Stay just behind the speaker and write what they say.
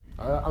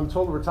I'm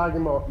told we're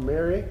talking about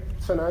Mary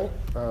tonight,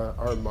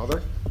 our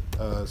mother,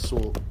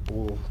 so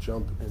we'll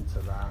jump into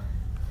that.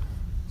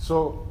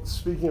 So,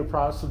 speaking of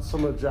Protestants,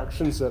 some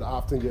objections that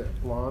often get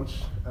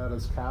launched at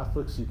us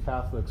Catholics. You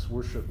Catholics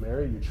worship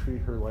Mary. You treat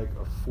her like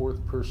a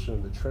fourth person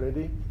in the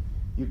Trinity.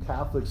 You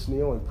Catholics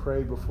kneel and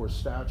pray before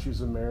statues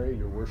of Mary.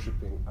 You're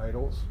worshiping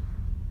idols.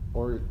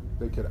 Or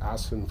they could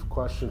ask a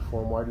question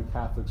for them, why do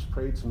Catholics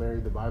pray to Mary?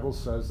 The Bible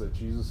says that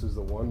Jesus is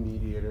the one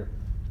mediator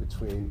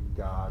between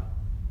God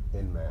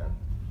and man.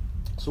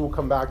 So we'll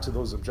come back to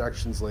those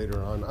objections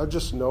later on. I'll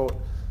just note,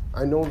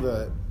 I know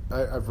that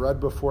I've read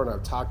before and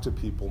I've talked to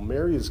people,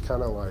 Mary is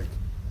kind of like,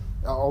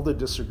 all the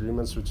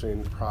disagreements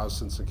between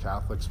Protestants and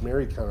Catholics,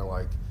 Mary kind of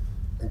like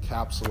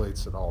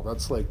encapsulates it all.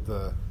 That's like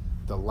the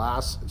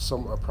last,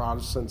 a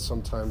Protestant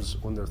sometimes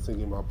when they're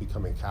thinking about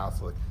becoming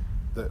Catholic,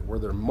 that where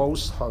they're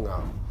most hung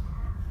up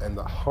and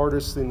the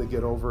hardest thing to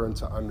get over and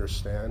to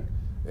understand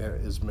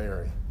is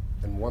Mary.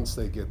 And once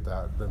they get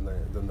that, then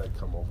they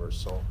come over.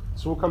 So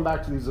we'll come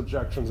back to these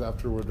objections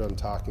after we're done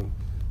talking,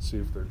 see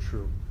if they're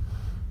true.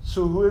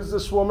 So who is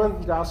this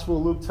woman? Gospel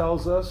of Luke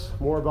tells us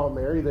more about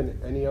Mary than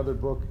any other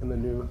book in the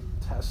New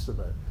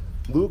Testament.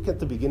 Luke,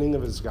 at the beginning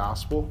of his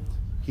gospel,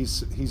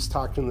 he's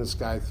talking to this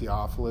guy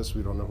Theophilus.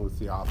 We don't know who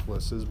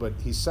Theophilus is, but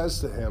he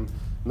says to him,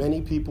 many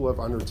people have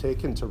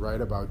undertaken to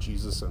write about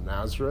Jesus of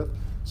Nazareth.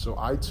 So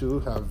I too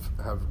have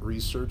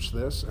researched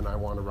this, and I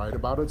want to write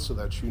about it so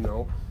that you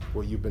know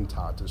what you've been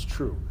taught is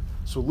true.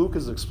 So Luke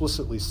is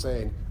explicitly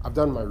saying, I've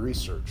done my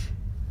research.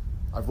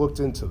 I've looked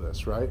into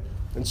this, right?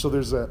 And so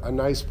there's a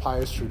nice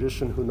pious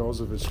tradition. Who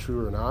knows if it's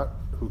true or not?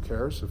 Who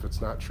cares? If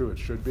it's not true, it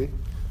should be.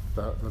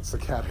 That's the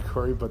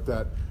category. But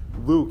that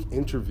Luke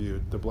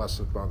interviewed the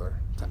Blessed Mother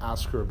to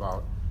ask her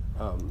about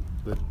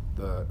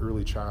the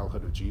early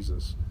childhood of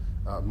Jesus.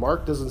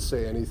 Mark doesn't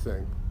say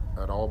anything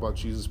at all about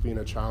Jesus being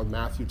a child.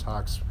 Matthew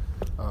talks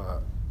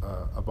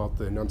about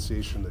the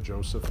Annunciation to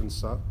Joseph and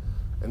stuff.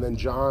 And then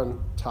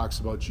John talks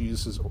about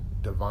Jesus'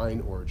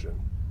 divine origin.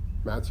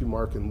 Matthew,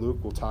 Mark, and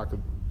Luke will talk a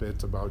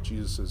bit about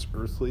Jesus'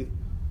 earthly,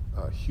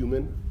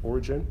 human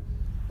origin.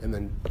 And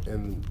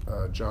then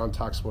John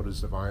talks about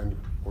his divine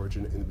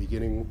origin. In the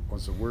beginning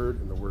was the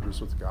Word, and the Word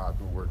was with God,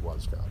 and the Word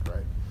was God,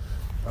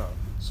 right?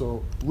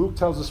 So Luke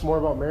tells us more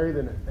about Mary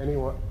than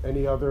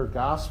any other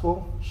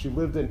gospel. She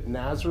lived in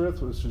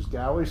Nazareth, which is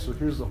Galilee, so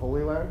here's the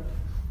Holy Land.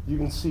 You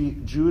can see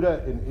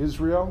Judah and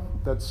Israel.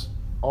 That's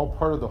all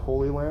part of the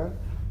Holy Land.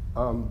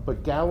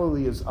 But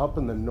Galilee is up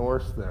in the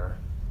north there.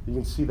 You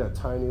can see that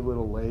tiny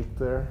little lake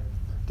there.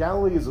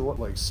 Galilee is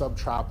like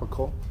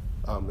subtropical,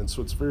 and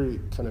so it's very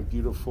kind of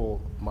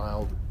beautiful,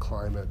 mild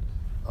climate.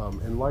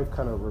 And life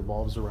kind of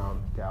revolves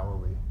around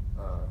Galilee,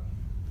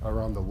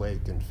 around the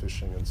lake and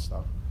fishing and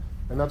stuff.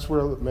 And that's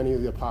where many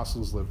of the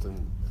apostles lived,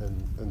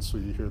 and so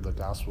you hear the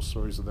gospel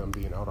stories of them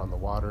being out on the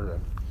water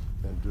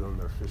and doing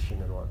their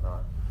fishing and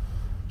whatnot.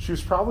 She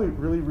was probably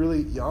really,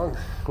 really young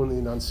when the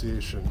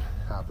Annunciation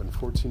happened,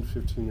 14,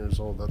 15 years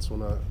old. That's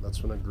when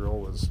a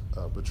girl was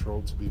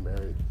betrothed to be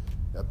married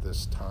at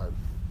this time.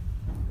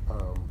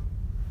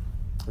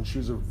 And she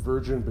was a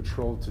virgin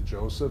betrothed to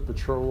Joseph.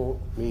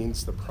 Betrothal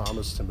means the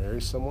promise to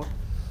marry someone.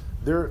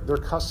 Their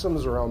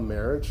customs around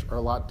marriage are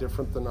a lot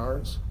different than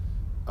ours.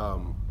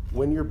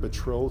 When you're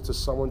betrothed to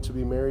someone to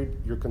be married,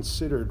 you're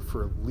considered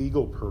for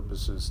legal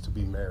purposes to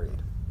be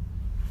married.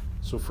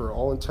 So for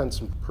all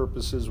intents and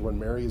purposes, when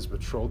Mary is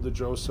betrothed to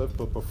Joseph,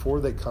 but before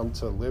they come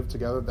to live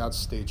together, that's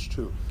stage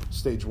 2.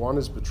 Stage 1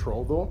 is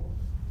betrothal.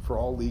 For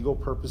all legal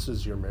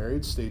purposes, you're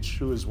married. Stage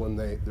 2 is when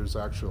there's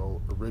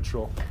actual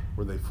ritual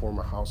where they form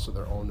a house of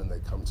their own and they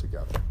come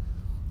together.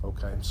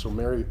 Okay, so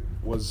Mary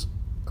was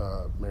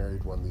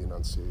married when the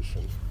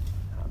Annunciation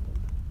happened.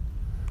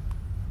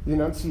 The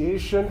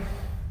Annunciation,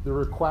 the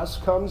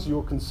request comes, you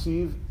will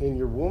conceive in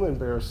your womb and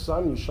bear a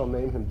son. You shall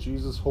name him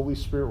Jesus. Holy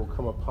Spirit will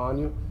come upon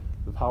you.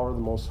 The power of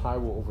the Most High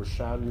will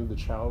overshadow you. The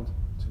child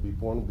to be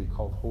born will be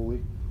called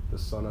Holy, the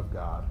Son of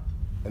God.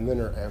 And then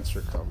her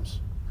answer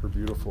comes, her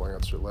beautiful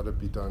answer. Let it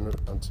be done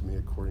unto me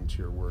according to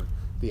your word.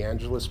 The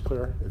Angelus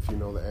prayer, if you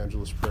know the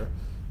Angelus prayer,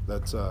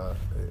 that's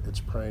it's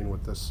praying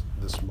with this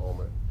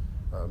moment.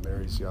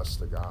 Mary's yes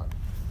to God.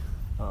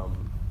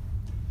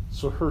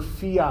 So her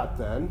fiat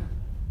then,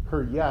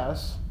 her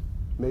yes,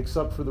 makes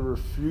up for the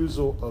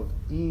refusal of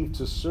Eve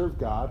to serve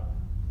God.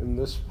 In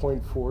this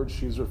point forward,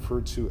 she's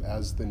referred to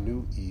as the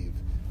new Eve.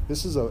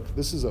 This is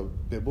a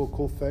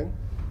biblical thing.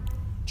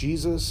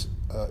 Jesus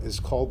is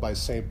called by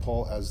St.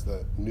 Paul as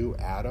the new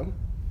Adam,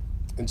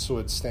 and so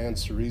it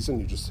stands to reason.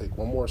 You just take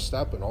one more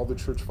step, and all the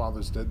church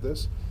fathers did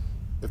this.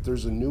 If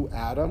there's a new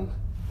Adam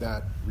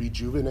that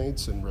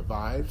rejuvenates and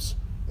revives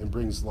and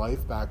brings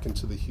life back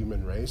into the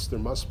human race, there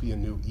must be a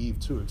new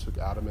Eve too. It took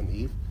Adam and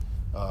Eve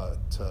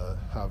to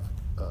have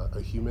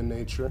a human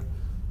nature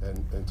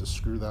and to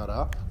screw that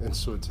up, and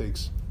so it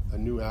takes a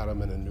new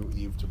Adam and a new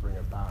Eve to bring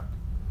it back.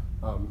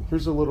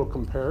 Here's a little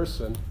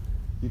comparison.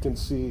 You can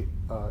see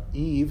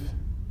Eve,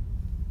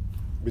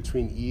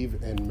 between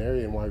Eve and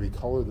Mary, and why we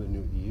call her the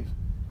new Eve.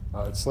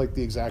 It's like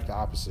the exact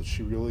opposite.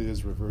 She really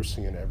is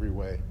reversing in every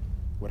way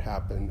what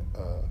happened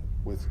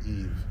with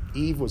Eve.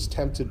 Eve was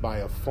tempted by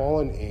a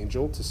fallen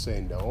angel to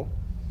say no.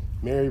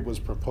 Mary was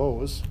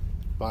proposed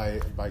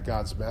by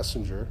God's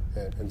messenger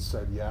and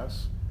said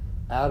yes.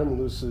 Adam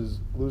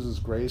loses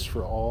grace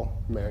for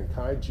all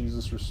mankind.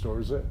 Jesus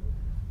restores it.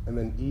 And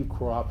then Eve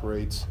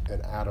cooperates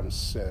in Adam's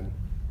sin.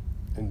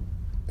 And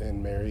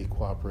Mary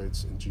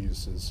cooperates in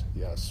Jesus'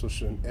 yes. So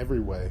in every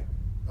way,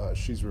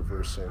 she's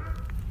reversing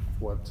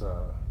what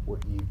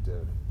Eve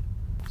did.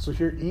 So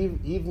here,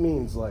 Eve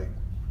means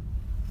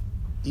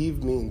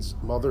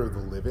mother of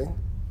the living,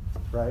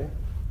 right?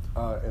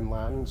 In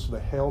Latin. So the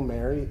Hail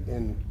Mary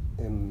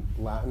in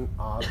Latin,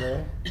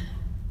 Ave.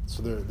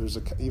 So there's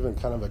even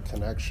kind of a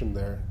connection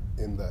there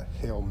in the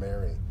Hail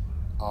Mary,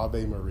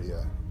 Ave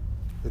Maria.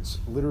 It's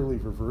literally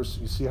reverse.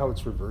 You see how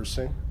it's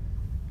reversing?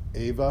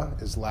 Ava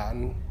is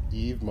Latin,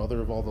 Eve, mother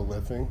of all the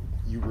living.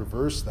 You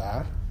reverse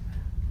that,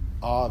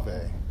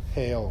 Ave,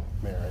 Hail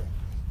Mary.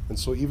 And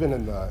so even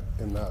in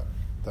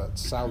that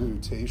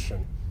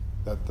salutation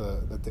that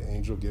the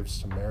angel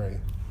gives to Mary,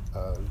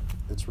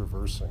 it's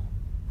reversing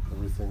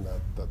everything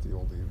that the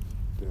old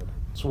Eve did.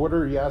 So what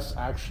does yes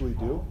actually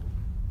do?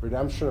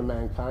 Redemption of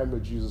mankind by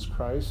Jesus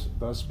Christ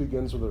thus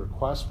begins with a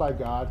request by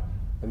God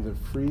and the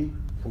free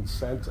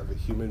consent of a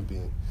human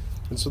being.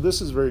 And so this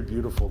is very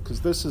beautiful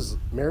because this is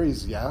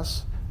Mary's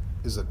yes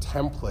is a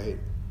template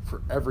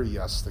for every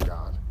yes to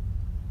God.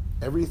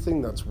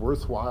 Everything that's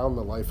worthwhile in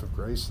the life of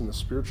grace and the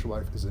spiritual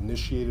life is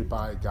initiated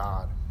by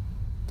God.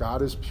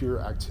 God is pure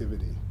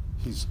activity.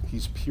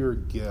 He's pure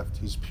gift.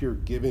 He's pure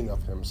giving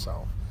of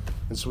himself.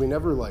 And so we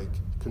never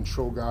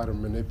control God or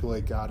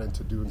manipulate God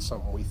into doing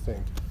something we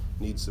think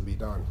needs to be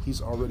done. He's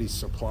already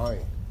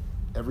supplying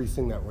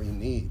everything that we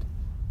need.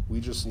 We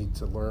just need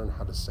to learn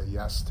how to say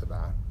yes to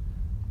that.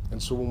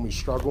 And so when we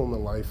struggle in the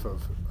life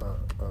of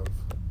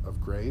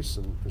grace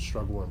and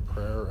struggle in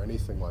prayer or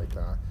anything like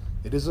that,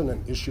 it isn't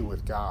an issue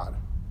with God,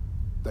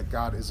 that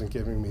God isn't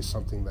giving me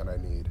something that I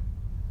need.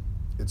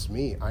 It's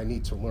me. I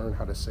need to learn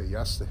how to say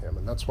yes to him.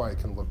 And that's why I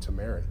can look to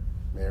Mary.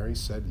 Mary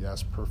said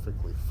yes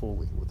perfectly,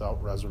 fully,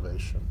 without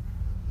reservation.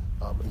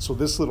 And so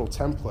this little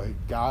template,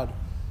 God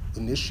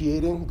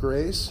initiating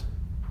grace,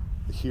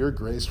 here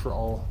grace for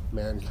all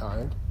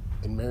mankind,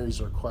 and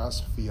Mary's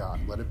request, fiat,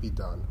 let it be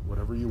done,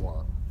 whatever you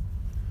want.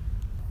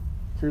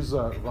 Here's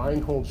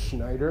Reinhold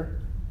Schneider,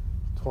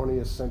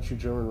 20th century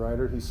German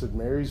writer. He said,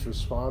 Mary's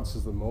response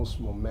is the most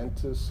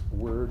momentous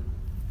word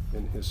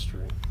in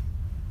history.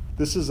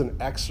 This is an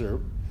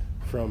excerpt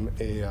from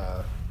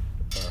a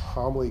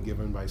homily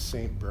given by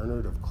St.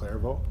 Bernard of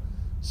Clairvaux.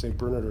 St.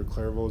 Bernard of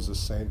Clairvaux is a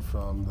saint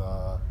from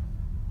the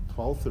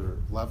 12th or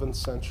 11th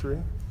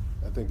century.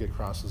 I think it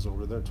crosses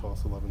over there,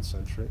 12th, 11th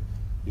century,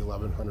 the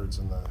 1100s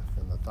and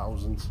the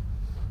thousands.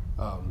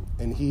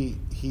 And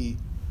he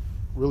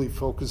really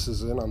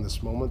focuses in on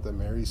this moment that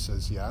Mary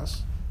says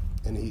yes,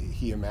 and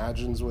he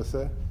imagines with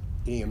it.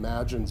 He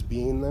imagines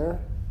being there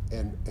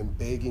and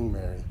begging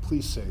Mary,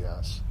 please say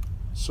yes.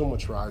 So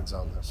much rides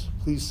on this.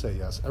 Please say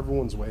yes.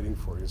 Everyone's waiting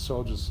for you.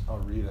 So I'll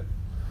read it.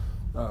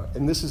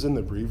 And this is in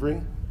the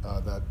breviary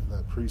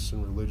that priests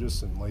and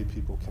religious and lay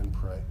people can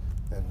pray.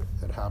 And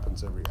it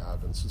happens every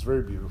Advent. So it's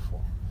very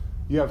beautiful.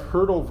 You have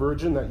heard, O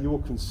Virgin, that you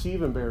will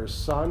conceive and bear a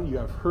son. You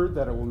have heard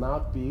that it will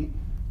not be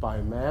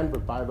by man,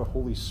 but by the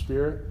Holy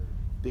Spirit.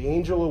 The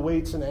angel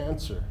awaits an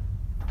answer.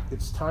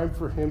 It's time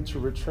for him to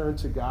return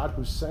to God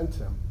who sent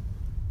him.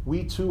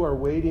 We too are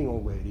waiting, O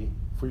Lady,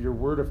 for your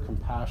word of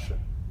compassion.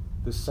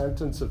 The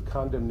sentence of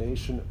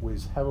condemnation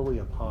weighs heavily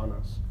upon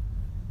us.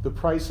 The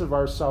price of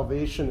our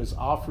salvation is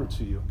offered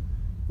to you.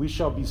 We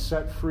shall be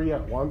set free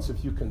at once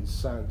if you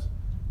consent.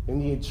 In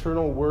the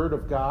eternal word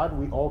of God,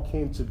 we all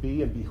came to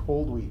be, and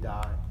behold, we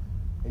die.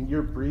 In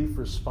your brief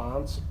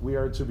response, we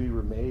are to be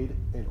remade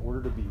in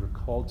order to be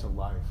recalled to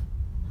life.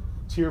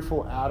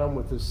 Tearful Adam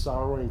with his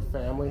sorrowing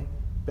family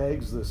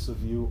begs this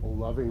of you, O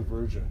loving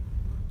Virgin.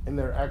 In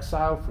their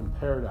exile from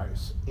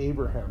paradise,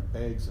 Abraham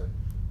begs it.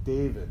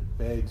 David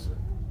begs it.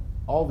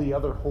 All the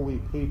other holy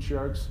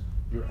patriarchs,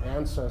 your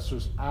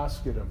ancestors,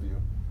 ask it of you,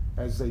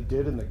 as they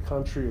did in the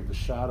country of the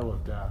shadow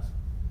of death.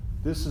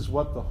 This is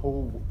what the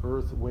whole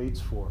earth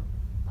waits for,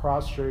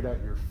 prostrate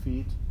at your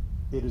feet.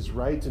 It is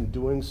right in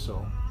doing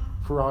so,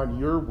 for on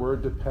your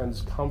word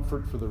depends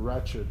comfort for the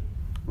wretched,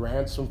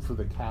 ransom for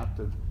the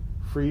captive,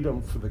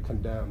 freedom for the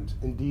condemned,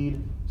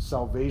 indeed,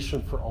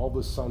 salvation for all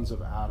the sons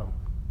of Adam,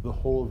 the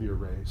whole of your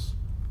race.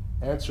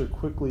 Answer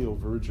quickly, O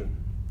Virgin.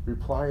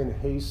 Reply in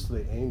haste to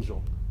the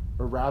angel,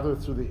 or rather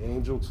through the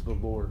angel to the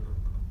Lord.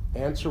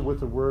 Answer with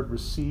the word,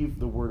 receive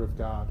the word of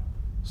God.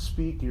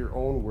 Speak your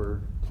own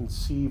word,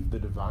 conceive the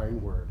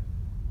divine word.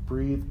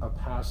 Breathe a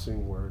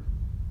passing word,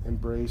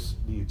 embrace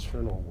the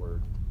eternal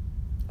word.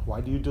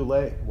 Why do you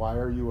delay? Why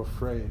are you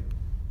afraid?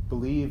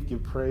 Believe,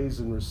 give praise,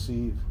 and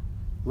receive.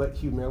 Let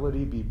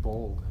humility be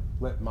bold.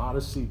 Let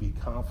modesty be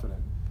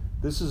confident.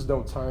 This is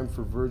no time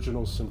for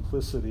virginal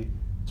simplicity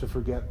to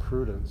forget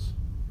prudence.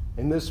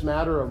 In this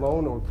matter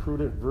alone, O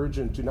prudent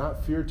virgin, do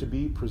not fear to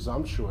be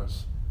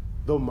presumptuous.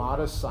 Though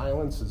modest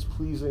silence is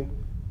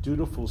pleasing,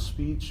 dutiful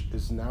speech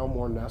is now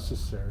more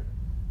necessary.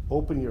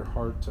 Open your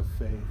heart to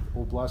faith,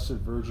 O Blessed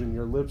Virgin,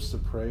 your lips to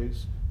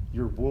praise,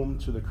 your womb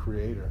to the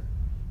Creator.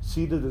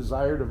 See, the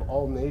desired of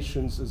all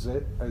nations is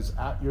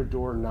at your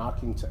door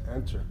knocking to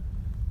enter.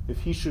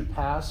 If he should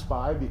pass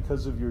by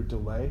because of your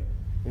delay,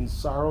 in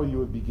sorrow you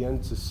would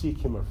begin to seek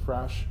him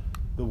afresh,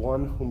 the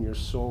one whom your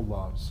soul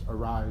loves.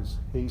 Arise,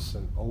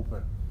 hasten,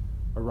 open.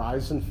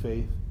 Arise in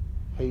faith,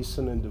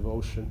 hasten in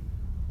devotion,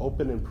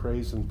 open in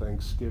praise and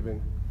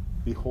thanksgiving.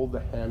 Behold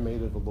the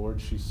handmaid of the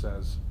Lord, she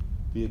says,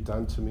 be it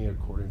done to me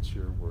according to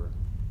your word.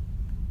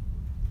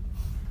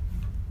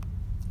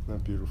 Isn't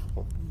that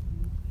beautiful?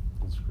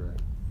 That's great.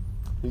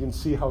 You can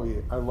see how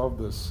I love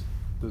this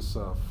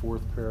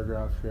fourth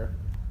paragraph here.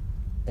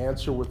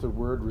 Answer with the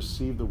word,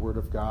 receive the word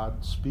of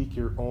God, speak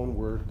your own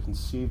word,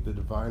 conceive the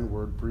divine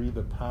word, breathe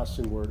the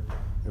passing word,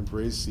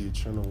 embrace the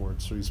eternal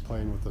word. So he's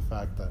playing with the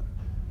fact that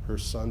her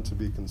son to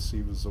be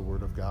conceived is the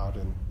word of God,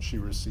 and she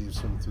receives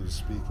him through the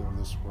speaking of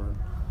this word.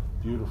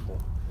 Beautiful.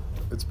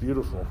 It's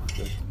beautiful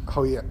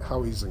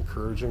how he's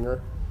encouraging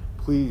her.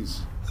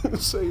 Please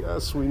say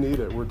yes. We need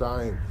it. We're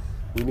dying.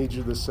 We need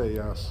you to say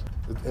yes.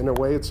 In a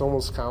way, it's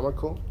almost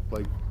comical.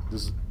 Like,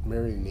 does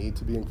Mary need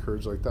to be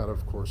encouraged like that?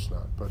 Of course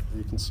not. But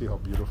you can see how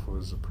beautiful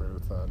it is to pray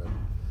with that,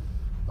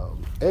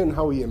 and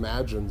how he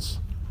imagines,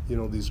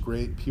 these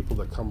great people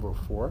that come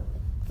before,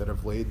 that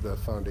have laid the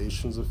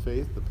foundations of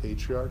faith, the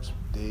patriarchs,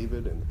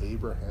 David and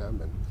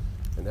Abraham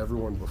and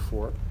everyone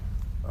before.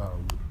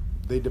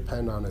 They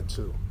depend on it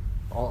too.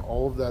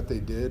 All of that they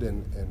did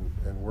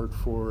and worked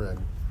for,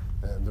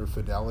 and their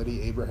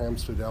fidelity,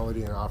 Abraham's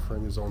fidelity in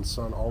offering his own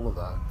son, all of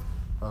that,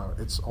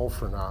 it's all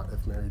for naught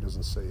if Mary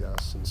doesn't say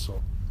yes. And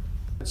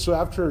so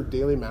after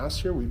daily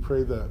mass here, we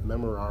pray the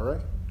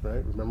Memorare,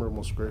 right? Remember,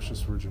 most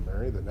gracious Virgin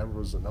Mary, that never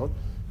was known.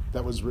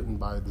 That was written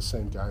by the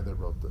same guy that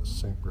wrote this,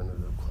 St.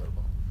 Bernard of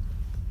Clairvaux.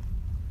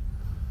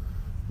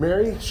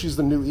 Mary, she's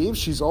the new Eve.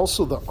 She's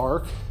also the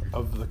Ark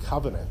of the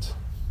Covenant,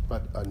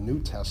 but a New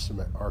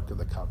Testament Ark of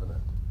the Covenant.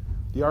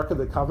 The Ark of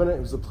the Covenant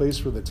was the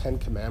place where the Ten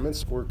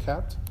Commandments were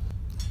kept.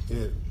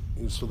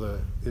 So the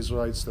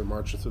Israelites, they're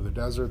marching through the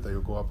desert. They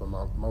go up on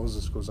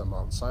Moses goes on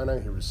Mount Sinai.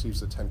 He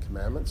receives the Ten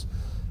Commandments.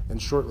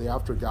 And shortly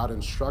after, God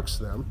instructs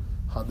them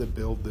how to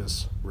build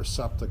this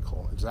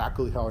receptacle,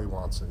 exactly how he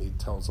wants it. He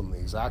tells them the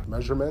exact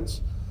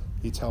measurements.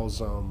 He tells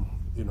them,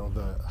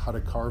 how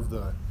to carve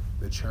the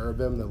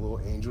cherubim, the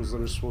little angels that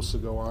are supposed to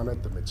go on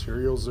it, the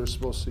materials they're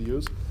supposed to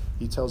use.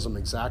 He tells them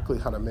exactly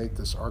how to make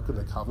this Ark of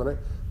the Covenant,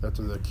 that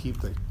they're to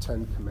keep the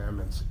Ten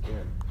Commandments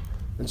in.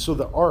 And so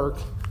the Ark,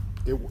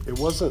 it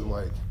wasn't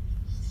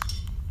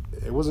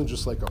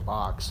just like a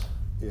box,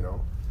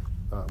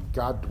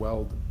 God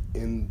dwelled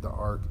in the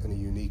Ark in a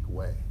unique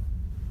way.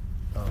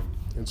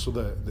 And so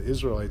the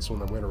Israelites, when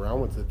they went around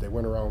with it, they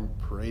went around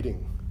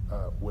parading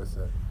with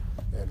it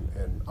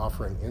and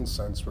offering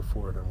incense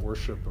before it and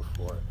worship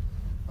before it.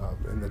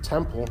 In the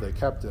temple, they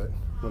kept it.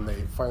 When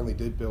they finally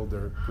did build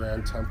their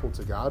grand temple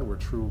to God, where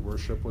true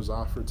worship was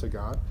offered to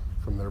God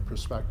from their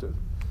perspective,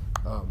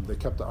 they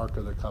kept the Ark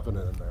of the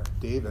Covenant in there.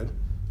 David,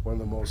 one of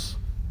the most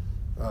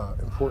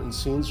important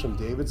scenes from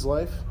David's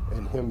life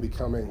and him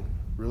becoming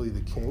really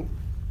the king,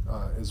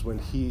 is when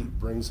he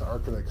brings the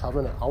Ark of the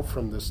Covenant out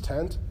from this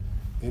tent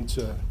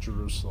into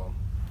Jerusalem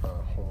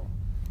home.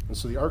 And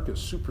so the Ark is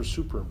super,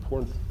 super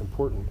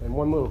important. And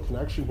one little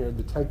connection here,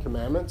 the Ten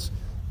Commandments,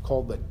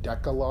 called the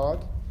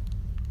Decalogue.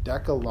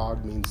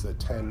 Decalogue means the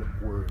 10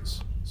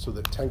 words. So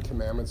the 10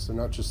 Commandments, they're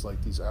not just like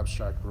these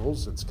abstract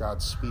rules, it's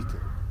God speaking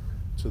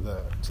to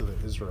the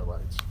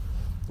Israelites.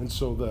 And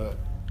so the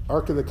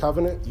Ark of the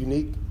Covenant,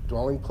 unique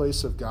dwelling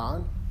place of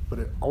God, but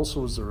it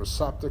also is the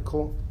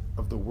receptacle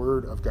of the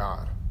Word of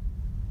God.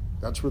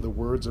 That's where the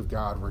words of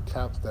God were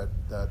kept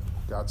that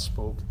God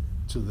spoke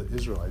to the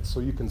Israelites. So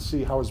you can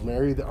see how is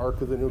Mary the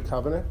Ark of the New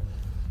Covenant?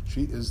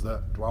 She is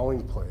the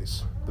dwelling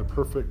place, the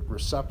perfect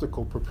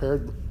receptacle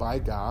prepared by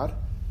God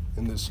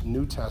in this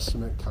New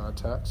Testament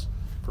context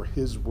for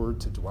his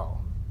word to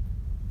dwell,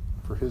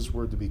 for his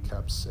word to be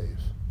kept safe.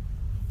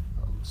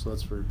 So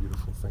that's a very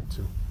beautiful thing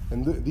too.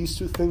 And these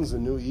two things, the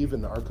New Eve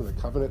and the Ark of the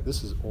Covenant,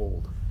 this is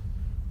old,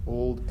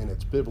 and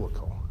it's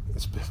biblical.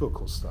 It's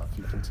biblical stuff,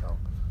 you can tell.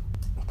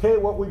 Okay,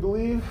 what we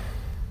believe,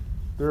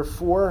 there are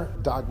 4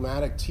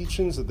 dogmatic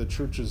teachings that the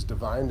church has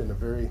divined in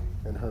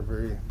her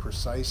very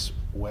precise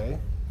way.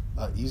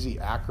 Easy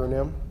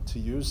acronym to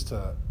use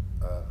to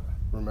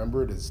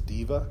remember it is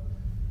DIVA.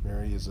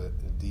 Mary is a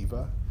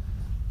diva.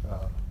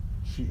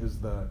 She is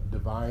the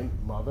divine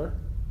mother.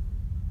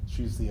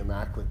 She's the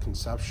Immaculate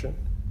Conception.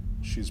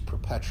 She's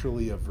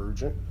perpetually a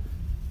virgin.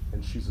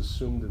 And she's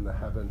assumed in the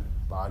heaven,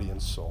 body and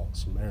soul.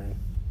 So Mary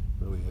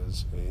really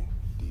is a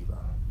diva.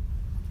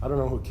 I don't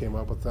know who came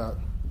up with that,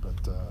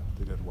 but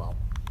they did well.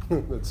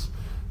 It's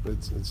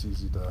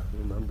easy to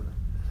remember.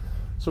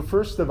 So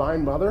first,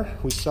 Divine Mother,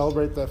 we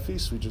celebrate that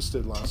feast we just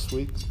did last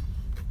week.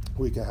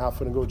 A week and a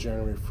half ago,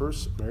 January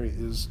 1st, Mary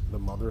is the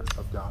Mother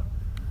of God.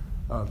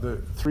 The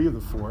 3 of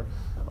the 4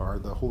 are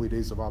the holy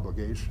days of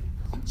obligation.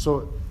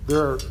 So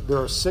there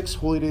are 6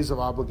 holy days of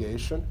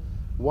obligation.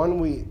 One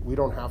we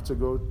don't have to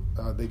go.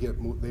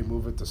 They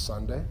move it to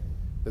Sunday.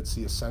 That's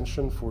the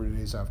Ascension, 40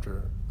 days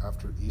after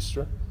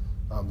Easter.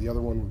 The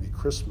other one would be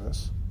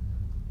Christmas,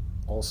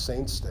 All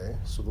Saints' Day.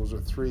 So those are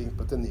 3.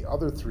 But then the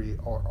other 3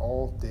 are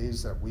all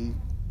days that we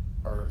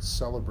are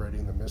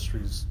celebrating the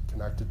mysteries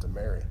connected to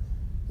Mary,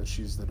 that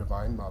she's the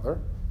Divine Mother,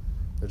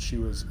 that she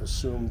was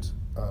assumed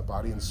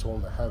body and soul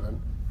into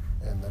heaven,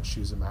 and that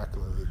she's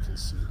immaculately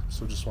conceived.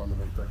 So just wanted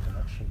to make that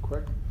connection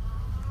quick.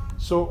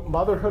 So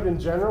motherhood in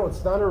general,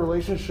 it's not a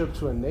relationship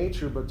to a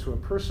nature, but to a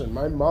person.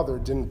 My mother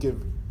didn't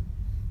give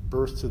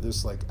birth to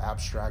this like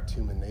abstract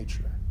human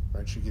nature,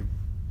 right? She gave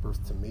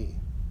birth to me,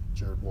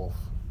 Jared Wolf,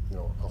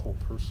 a whole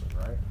person,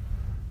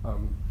 right?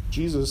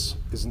 Jesus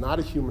is not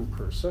a human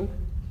person.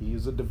 He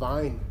is a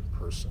divine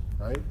person,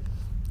 right?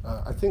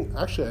 I think,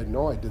 actually, I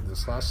know I did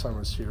this last time I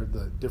was here,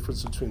 the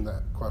difference between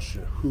that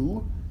question,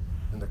 who,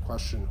 and the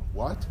question,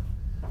 what.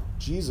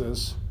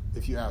 Jesus,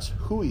 if you ask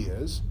who he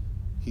is,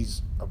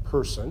 he's a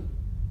person,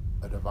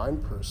 a divine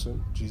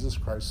person, Jesus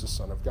Christ, the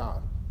Son of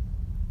God.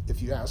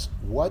 If you ask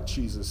what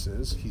Jesus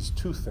is, he's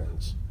 2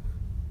 things.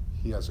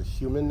 He has a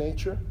human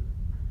nature,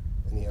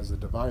 and he has a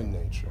divine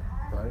nature,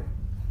 right?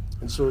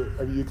 And so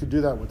you could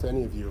do that with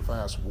any of you. If I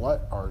ask,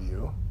 what are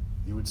you?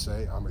 You would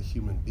say, I'm a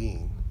human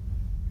being,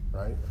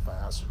 right? If I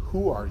ask,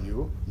 who are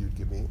you? You'd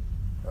give me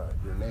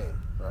your name,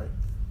 right?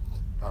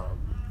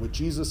 With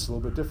Jesus, it's a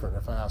little bit different.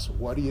 If I ask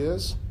what he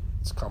is,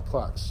 it's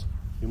complex.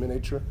 Human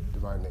nature,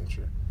 divine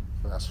nature.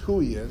 If I ask who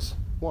he is,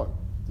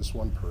 this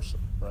one person,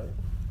 right?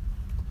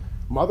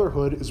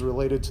 Motherhood is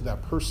related to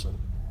that person,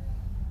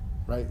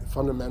 right?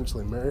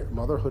 Fundamentally,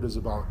 motherhood is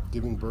about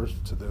giving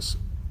birth to this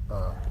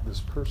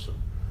person.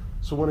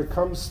 So when it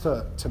comes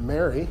to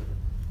Mary,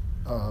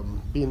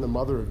 being the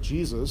mother of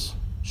Jesus,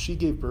 she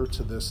gave birth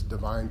to this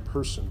divine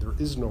person. There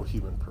is no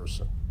human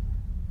person.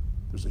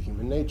 There's a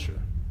human nature,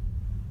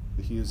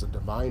 but he is a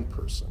divine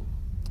person.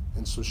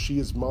 And so she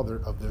is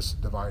mother of this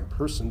divine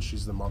person.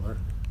 She's the mother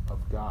of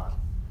God.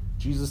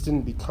 Jesus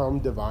didn't become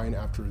divine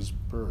after his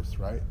birth,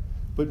 right?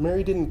 But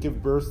Mary didn't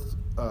give birth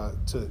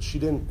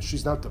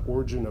she's not the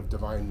origin of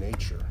divine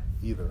nature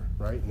either,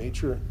 right?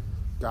 Nature,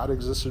 God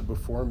existed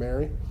before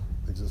Mary,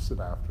 existed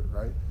after,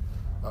 right?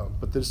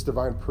 But this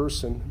divine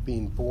person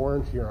being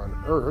born here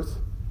on earth,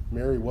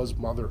 Mary was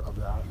mother of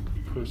that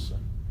person.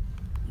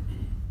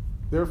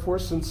 Therefore,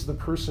 since the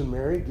person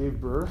Mary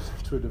gave birth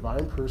to a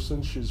divine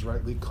person, she's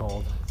rightly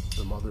called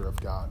the mother of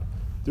God.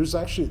 There's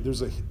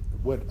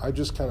what I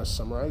just kind of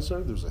summarized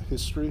there, there's a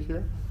history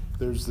here.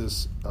 There's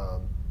this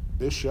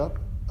bishop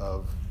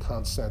of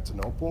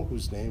Constantinople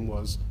whose name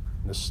was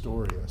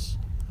Nestorius.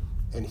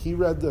 And he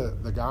read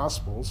the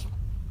Gospels,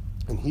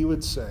 and he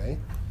would say,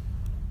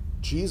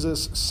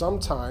 Jesus,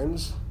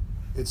 sometimes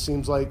it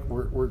seems like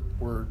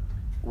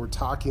we're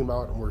talking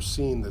about and we're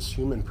seeing this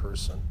human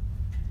person.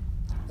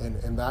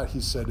 And that,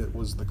 he said, it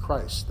was the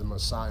Christ, the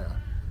Messiah.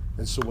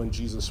 And so when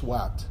Jesus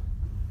wept,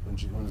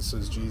 when it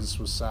says Jesus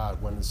was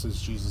sad, when it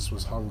says Jesus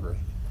was hungry,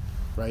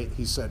 right?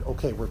 He said,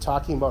 okay, we're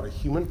talking about a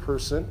human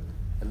person,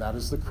 and that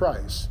is the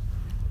Christ.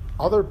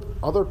 Other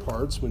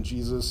parts, when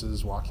Jesus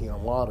is walking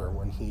on water,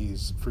 when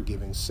he's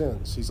forgiving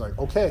sins, he's like,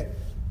 okay,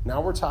 now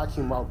we're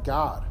talking about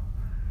God,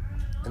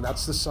 and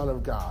that's the Son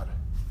of God.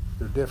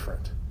 They're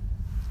different.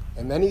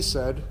 And then he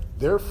said,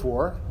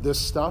 therefore, this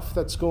stuff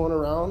that's going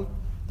around,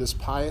 this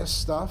pious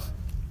stuff,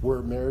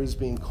 where Mary's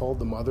being called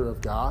the mother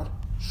of God,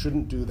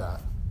 shouldn't do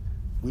that.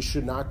 We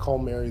should not call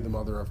Mary the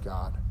mother of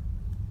God.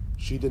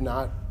 She's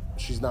not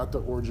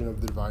the origin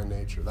of the divine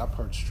nature. That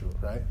part's true,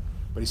 right?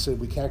 But he said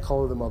we can't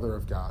call her the mother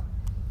of God.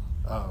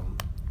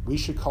 We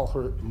should call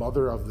her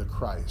mother of the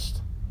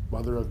Christ,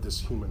 mother of this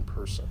human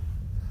person.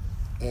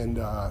 And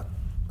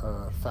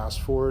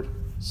fast forward,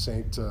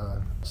 Saint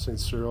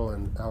Cyril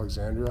and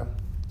Alexandria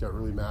got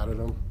really mad at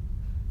him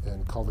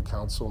and called the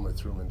council, and they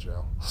threw him in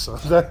jail. So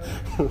that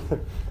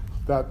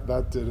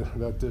did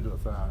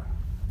with that.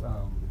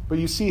 But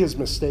you see his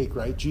mistake,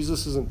 right?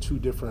 Jesus isn't 2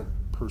 different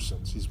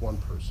persons. He's one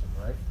person,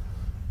 right?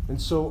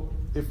 And so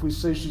if we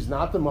say she's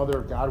not the mother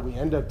of God, we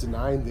end up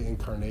denying the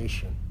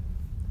incarnation.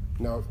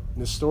 Now,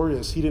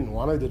 Nestorius, he didn't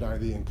want to deny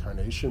the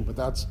incarnation, but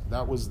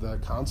that was the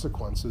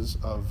consequences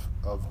of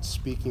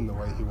speaking the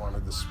way he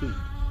wanted to speak.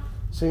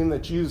 Saying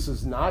that Jesus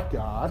is not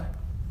God,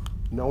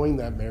 knowing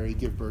that Mary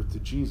gave birth to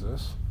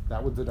Jesus,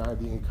 that would deny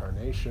the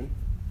incarnation.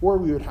 Or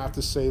we would have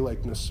to say,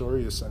 like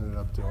Nestorius ended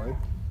up doing,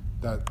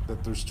 that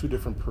there's 2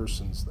 different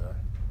persons there.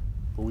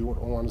 But we don't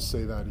want to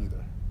say that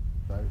either,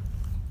 right?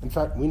 In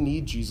fact, we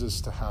need Jesus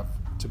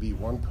to be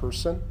one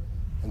person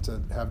and to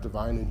have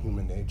divine and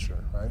human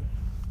nature, right?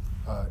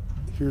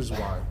 Here's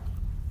why.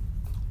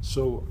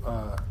 So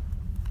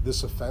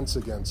this offense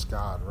against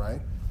God, right?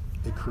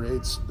 It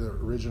creates the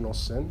original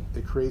sin.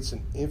 It creates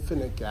an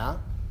infinite gap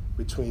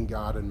between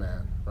God and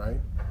man, right?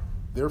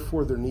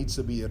 Therefore, there needs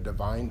to be a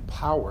divine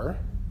power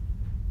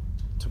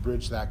to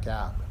bridge that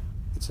gap.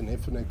 It's an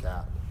infinite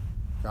gap.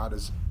 God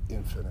is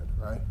infinite,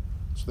 right?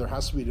 So there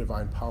has to be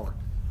divine power.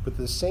 But at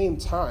the same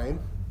time,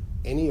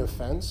 any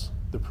offense,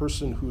 the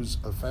person who's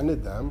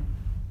offended them,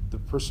 the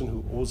person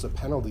who owes the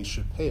penalty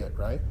should pay it,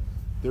 right?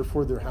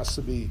 Therefore, there has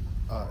to be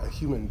a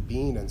human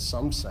being in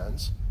some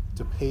sense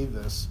to pay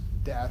this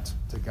debt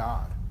to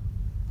God,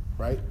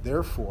 right?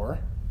 Therefore,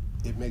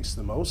 it makes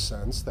the most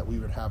sense that we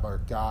would have our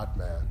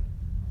God-man,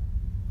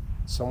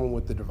 someone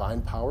with the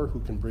divine power who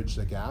can bridge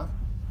the gap,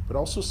 but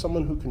also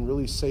someone who can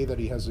really say that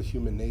he has a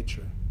human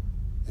nature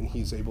and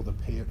he's able to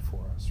pay it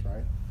for us,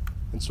 right?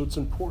 And so it's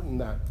important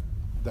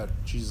that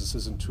Jesus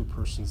isn't two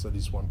persons, that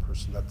he's one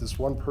person, that this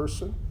one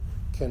person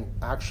can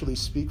actually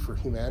speak for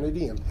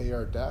humanity and pay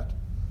our debt,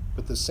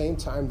 but at the same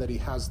time that he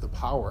has the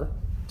power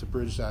to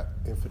bridge that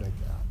infinite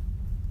gap.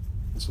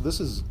 And so this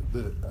is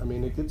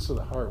it gets to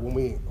the heart. When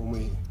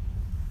we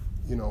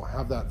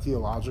have that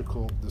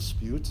theological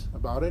dispute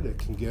about it, it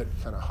can get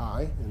kind of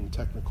high in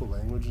technical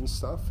language and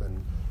stuff.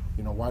 And,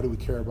 why do we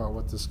care about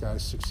what this guy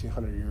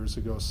 1,600 years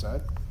ago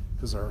said?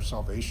 Because our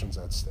salvation's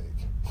at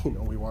stake.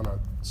 We want to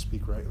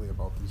speak rightly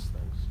about these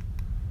things.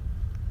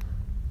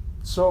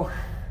 So,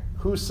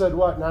 who said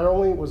what? Not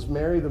only was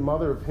Mary the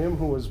mother of him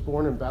who was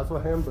born in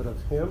Bethlehem, but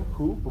of him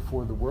who,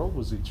 before the world,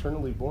 was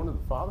eternally born of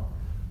the Father,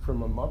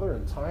 from a mother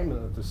in time,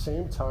 and at the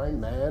same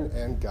time, man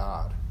and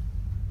God.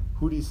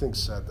 Who do you think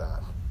said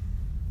that?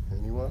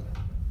 Anyone?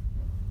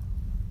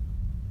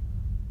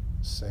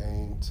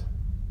 Saint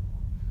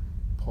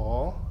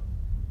Paul?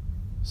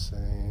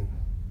 Saint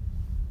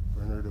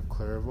Bernard of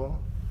Clairvaux?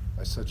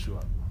 I set you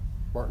up.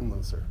 Martin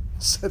Luther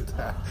said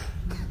that.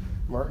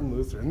 Martin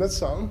Luther. And that's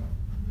something.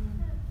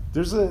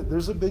 There's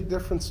a big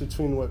difference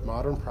between what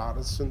modern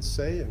Protestants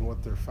say and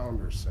what their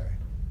founders say.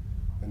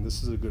 And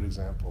this is a good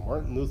example.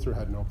 Martin Luther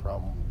had no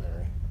problem with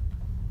Mary.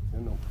 He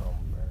had no problem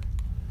with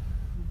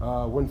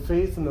Mary. When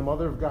faith in the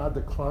Mother of God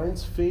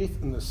declines,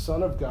 faith in the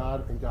Son of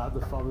God and God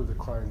the Father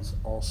declines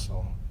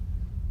also.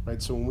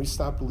 Right? So when we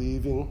stop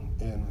believing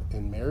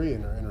in Mary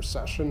and her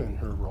intercession and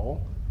her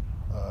role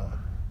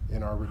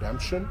in our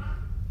redemption,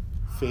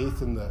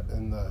 faith in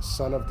the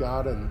Son of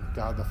God and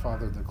God the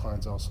Father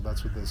declines also.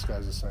 That's what these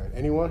guys are saying.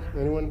 Anyone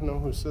know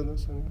who said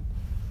this? Anyone?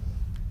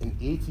 An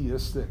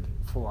atheistic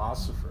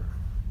philosopher,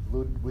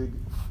 Ludwig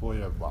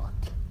Feuerbach.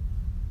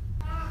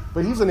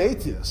 But he's an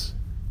atheist.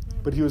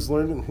 But he was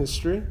learned in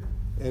history,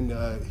 and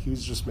he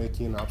was just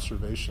making an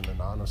observation, an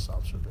honest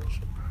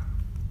observation.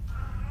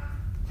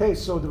 Okay,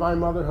 so divine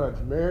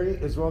motherhood. Mary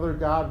is mother of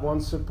God,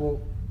 one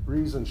simple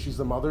reason. She's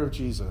the mother of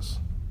Jesus,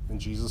 and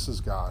Jesus is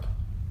God.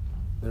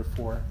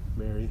 Therefore,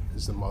 Mary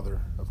is the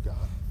mother of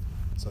God.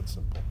 It's that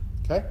simple.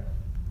 Okay?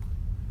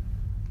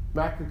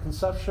 Immaculate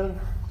Conception,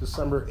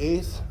 December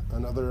 8th,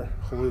 another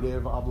holy day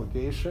of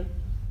obligation.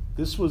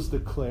 This was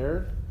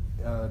declared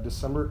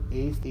December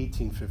 8th,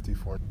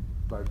 1854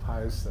 by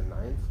Pius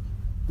IX.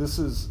 This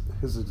is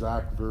his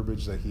exact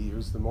verbiage that he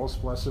used. The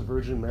Most Blessed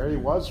Virgin Mary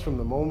was, from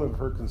the moment of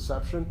her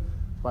conception,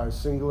 by a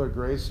singular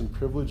grace and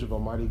privilege of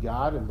Almighty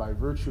God, and by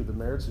virtue of the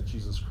merits of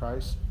Jesus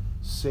Christ,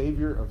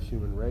 Savior of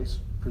human race,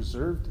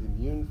 preserved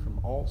immune from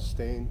all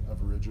stain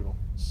of original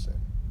sin.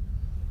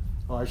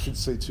 Oh, I should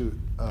say too,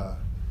 I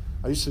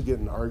used to get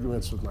in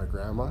arguments with my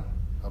grandma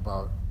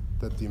about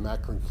that the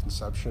Immaculate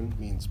Conception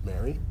means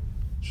Mary.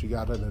 She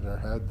got it in her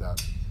head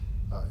that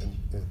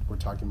we're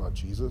talking about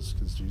Jesus,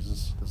 because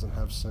Jesus doesn't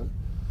have sin.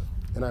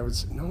 And I would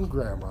say, no,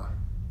 Grandma,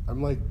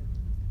 I'm like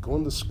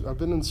going to school. I've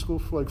been in school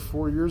for like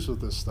 4 years with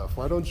this stuff.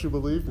 Why don't you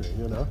believe me?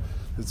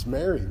 It's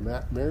Mary.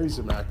 Mary's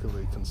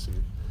immaculately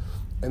conceived.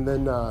 And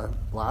then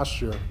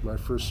last year, my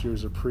first year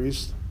as a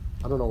priest,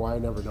 I don't know why I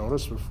never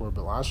noticed before,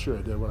 but last year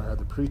I did when I had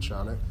to preach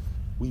on it.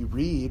 We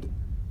read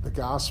the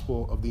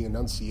Gospel of the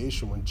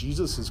Annunciation when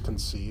Jesus is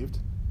conceived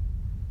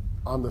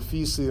on the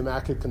Feast of the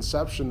Immaculate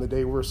Conception, the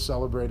day we're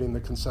celebrating the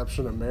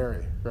conception of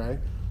Mary, right?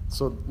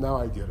 So now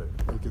I get it.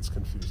 It gets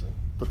confusing.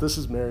 But this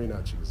is Mary,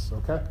 not Jesus,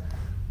 okay?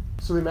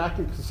 So the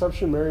Immaculate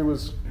Conception, Mary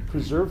was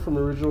preserved from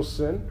original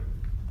sin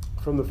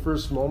from the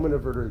first moment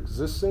of her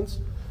existence,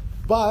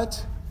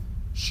 but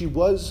she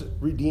was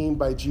redeemed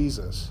by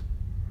Jesus.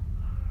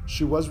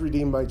 She was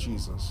redeemed by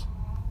Jesus.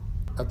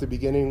 At the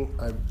beginning,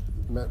 I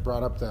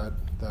brought up that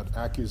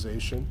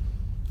accusation.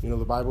 The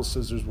Bible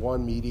says there's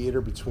one mediator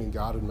between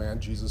God and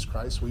man, Jesus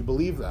Christ. We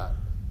believe that,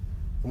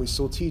 and we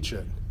still teach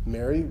it.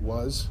 Mary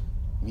was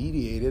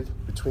mediated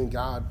between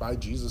God by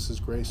Jesus'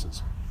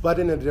 graces, but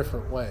in a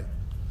different way.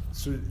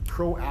 So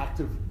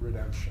proactive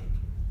redemption.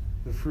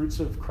 The fruits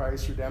of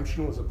Christ's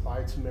redemption was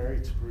applied to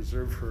Mary to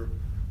preserve her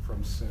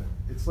from sin.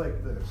 It's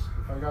like this.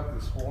 If I got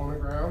this hole in the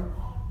ground,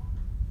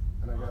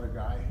 and I got a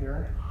guy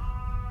here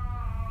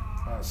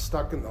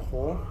stuck in the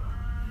hole,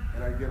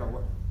 and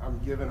I'm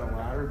given a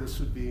ladder, this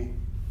would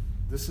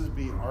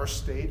be our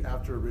state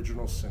after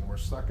original sin. We're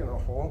stuck in a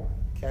hole,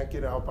 can't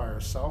get out by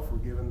ourselves. We're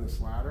given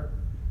this ladder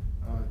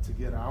to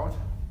get out,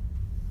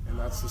 and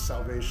that's the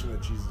salvation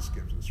that Jesus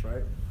gives us,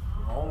 right?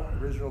 We've all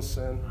original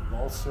sin, we've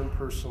all sinned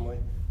personally.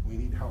 We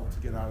need help to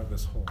get out of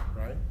this hole,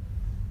 right?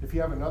 If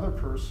you have another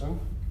person,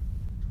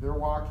 they're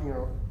walking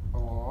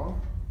along,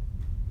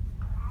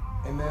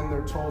 and then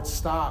they're told,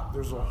 stop,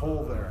 there's a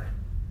hole there.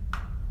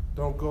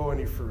 Don't go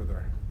any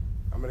further.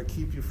 I'm going to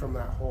keep you from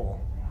that hole,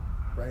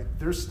 right?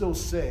 They're still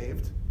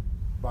saved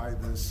by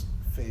this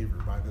favor,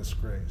 by this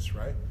grace,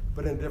 right?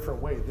 But in a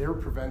different way. They were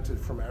prevented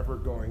from ever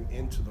going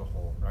into the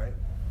hole, right?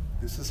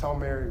 This is how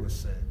Mary was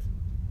saved.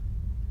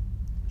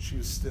 She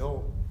was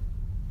still,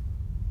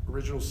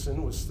 original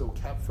sin was still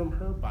kept from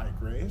her by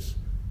grace,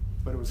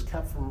 but it was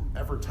kept from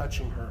ever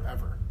touching her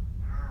ever.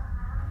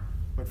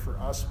 But for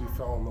us, we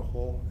fell in the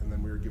hole, and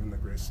then we were given the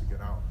grace to get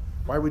out.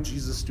 Why would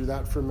Jesus do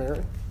that for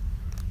Mary?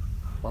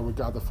 Why would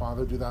God the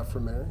Father do that for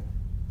Mary?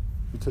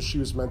 Because she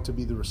was meant to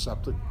be the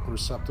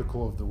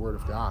receptacle of the Word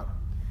of God.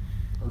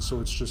 And so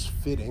it's just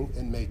fitting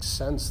and makes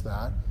sense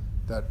that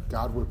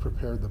God would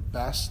prepare the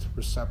best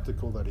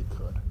receptacle that he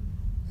could.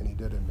 And he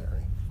did in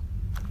Mary.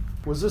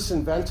 Was this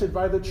invented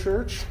by the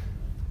church?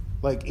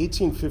 Like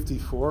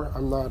 1854,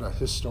 I'm not a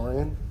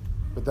historian,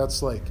 but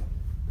that's like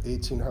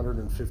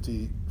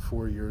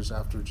 1854 years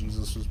after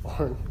Jesus was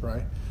born,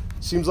 right?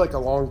 Seems like a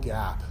long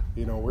gap.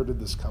 Where did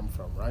this come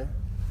from, right?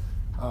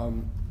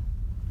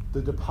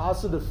 The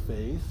deposit of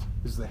faith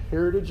is the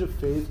heritage of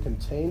faith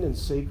contained in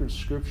sacred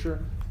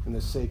scripture and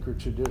the sacred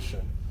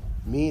tradition,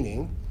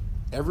 meaning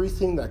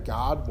everything that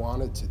God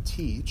wanted to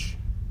teach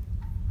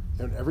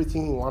and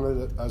everything he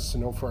wanted us to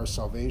know for our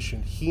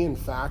salvation, he in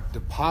fact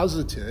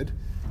deposited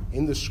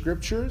in the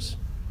scriptures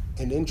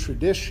and in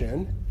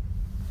tradition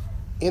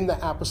in the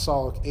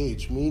apostolic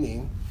age,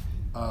 meaning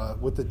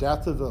with the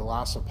death of the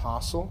last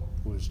apostle,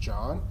 who was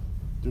John,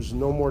 there's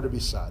no more to be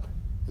said.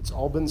 It's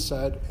all been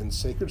said in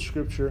sacred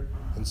scripture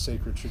and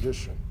sacred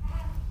tradition.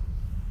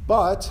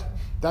 But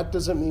that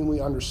doesn't mean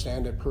we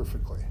understand it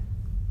perfectly.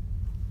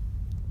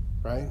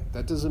 Right?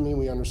 That doesn't mean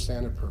we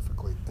understand it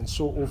perfectly. And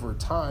so over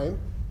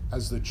time,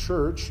 as the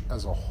church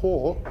as a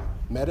whole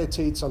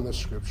meditates on the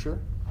scripture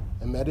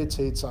and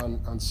meditates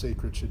on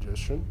sacred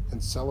tradition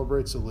and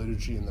celebrates the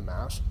liturgy and the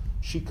Mass,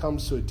 she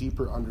comes to a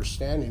deeper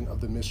understanding of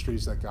the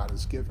mysteries that God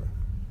has given.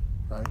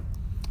 Right?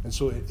 And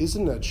so it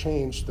isn't a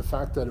change, the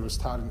fact that it was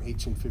taught in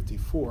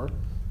 1854,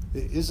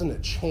 it isn't a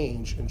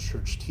change in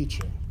church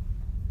teaching.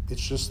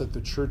 It's just that the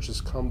church has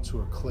come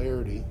to a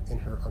clarity in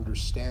her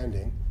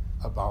understanding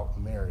about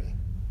Mary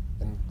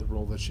and the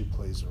role that she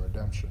plays in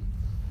redemption.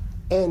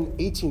 And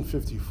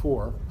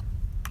 1854,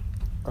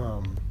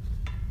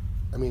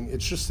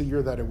 it's just the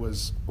year that it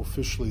was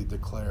officially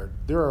declared.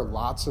 There are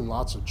lots and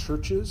lots of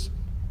churches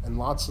and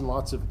lots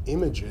of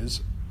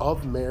images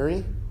of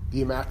Mary,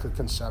 the Immaculate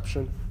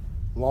Conception,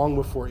 long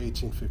before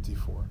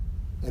 1854.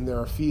 And there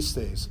are feast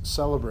days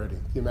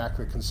celebrating the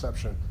Immaculate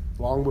Conception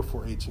long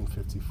before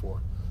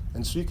 1854.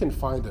 And so you can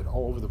find it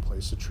all over the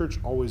place. The church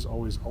always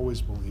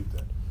believed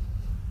it.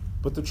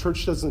 But the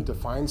church doesn't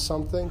define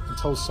something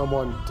until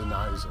someone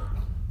denies it,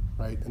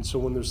 right? And so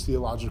when there's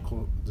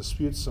theological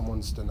disputes,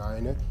 someone's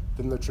denying it,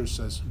 then the church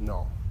says,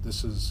 no,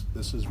 this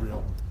is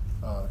real.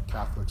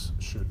 Catholics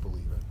should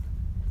believe it.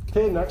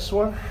 Okay, next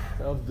one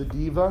of the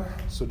Diva.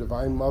 So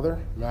Divine Mother,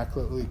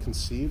 immaculately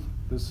conceived.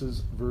 This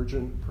is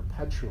Virgin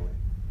perpetually.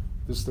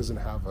 This doesn't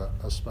have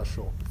a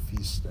special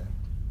feast day.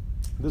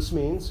 This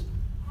means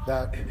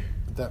that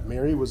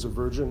Mary was a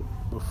virgin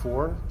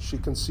before she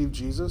conceived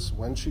Jesus,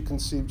 when she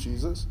conceived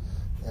Jesus,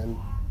 and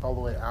all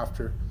the way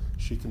after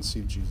she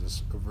conceived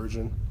Jesus. A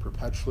virgin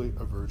perpetually,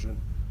 a virgin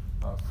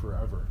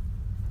forever.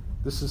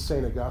 This is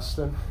St.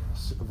 Augustine,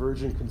 a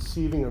virgin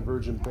conceiving, a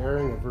virgin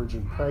bearing, a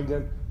virgin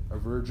pregnant, a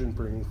virgin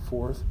bringing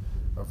forth,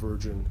 a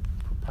virgin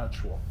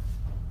perpetual.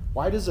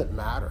 Why does it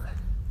matter?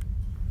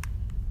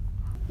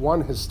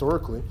 One,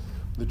 historically,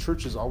 the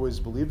church has always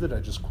believed it. I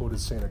just quoted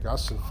St.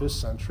 Augustine, 5th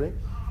century.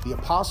 The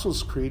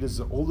Apostles' Creed is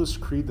the oldest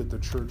creed that the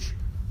church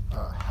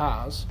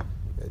has,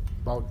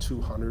 about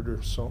 200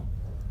 or so.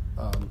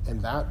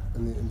 And that,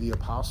 in the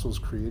Apostles'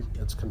 Creed,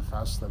 it's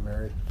confessed that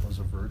Mary was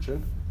a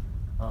virgin.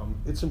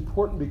 It's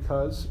important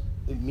because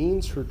it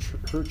means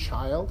her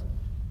child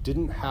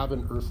didn't have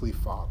an earthly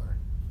father.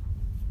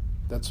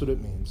 That's what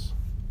it means.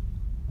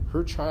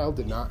 Her child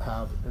did not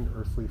have an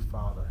earthly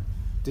father,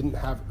 didn't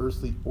have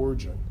earthly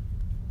origin,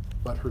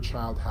 but her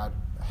child had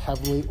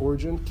heavenly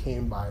origin,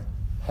 came by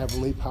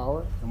heavenly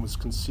power, and was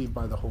conceived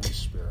by the Holy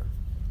Spirit.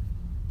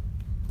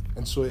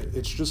 And so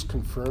it's just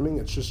confirming,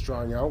 it's just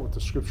drawing out what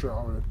the scripture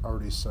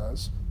already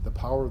says. The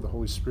power of the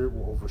Holy Spirit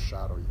will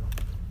overshadow you,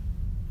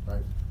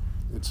 right?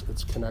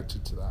 It's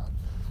connected to that.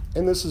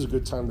 And this is a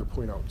good time to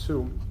point out,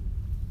 too,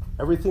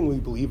 everything we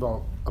believe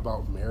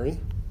about Mary,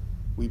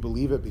 we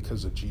believe it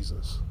because of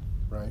Jesus,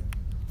 right?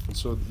 And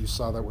so you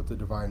saw that with the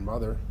Divine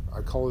Mother.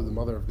 I call her the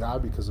Mother of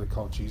God because I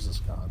call Jesus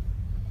God,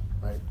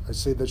 right? I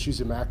say that she's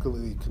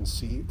immaculately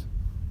conceived,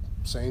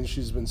 saying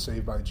she's been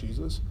saved by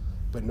Jesus,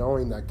 but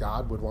knowing that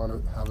God would want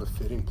to have a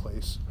fitting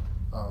place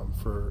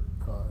for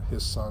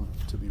his Son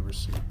to be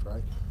received,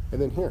 right? And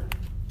then here,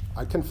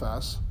 I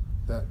confess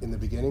that in the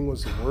beginning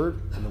was the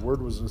Word, and the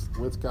Word was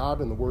with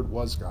God, and the Word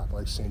was God,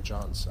 like St.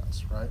 John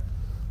says, right?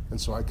 And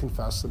so I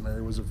confess that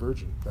Mary was a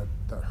virgin,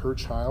 that her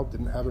child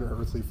didn't have an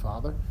earthly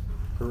father.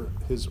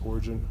 His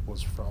origin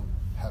was from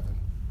heaven.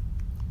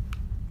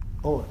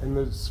 Oh, and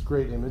this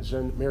great image,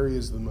 then Mary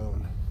is the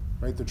moon,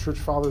 right? The church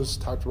fathers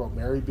talked about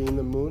Mary being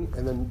the moon,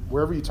 and then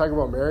wherever you talk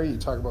about Mary, you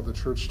talk about the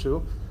church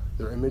too.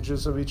 They're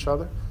images of each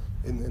other,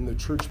 and the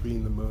church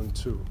being the moon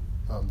too.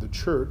 The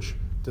church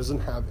doesn't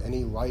have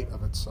any light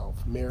of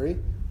itself. Mary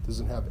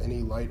doesn't have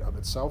any light of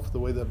itself, the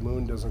way the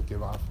moon doesn't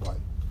give off light.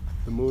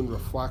 The moon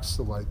reflects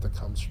the light that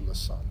comes from the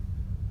sun.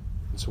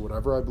 And so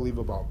whatever I believe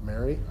about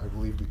Mary, I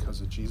believe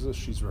because of Jesus,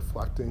 she's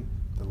reflecting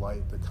the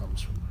light that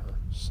comes from her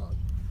son.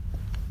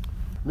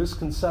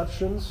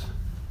 Misconceptions.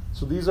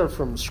 So these are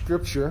from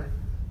Scripture.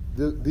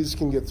 These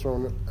can get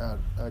thrown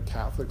at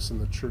Catholics in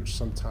the church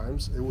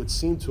sometimes. It would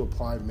seem to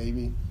apply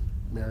maybe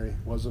Mary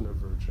wasn't a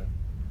virgin.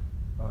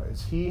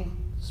 Is he,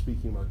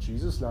 speaking about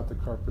Jesus, not the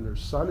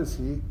carpenter's son?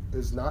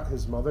 Is not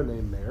his mother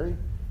named Mary?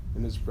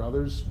 And his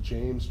brothers,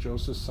 James,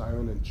 Joseph,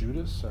 Simon, and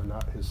Judas, are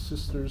not his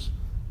sisters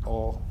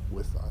all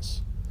with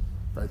us?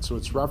 Right? So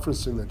it's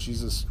referencing that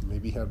Jesus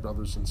maybe had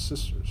brothers and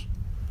sisters.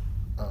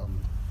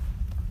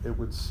 It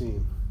would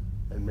seem.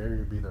 And Mary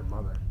would be their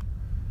mother.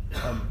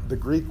 The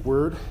Greek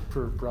word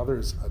for brother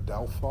is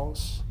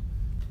adelphos,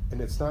 and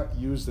it's not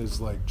used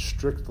as like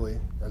strictly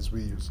as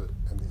we use it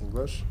in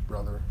English,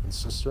 brother and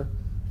sister.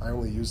 I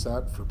only use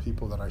that for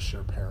people that I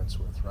share parents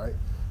with, right?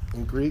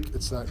 In Greek,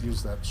 it's not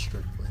used that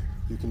strictly.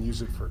 You can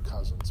use it for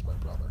cousins, my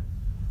brother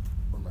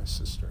or my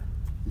sister.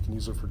 You can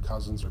use it for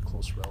cousins or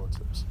close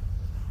relatives.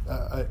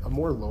 A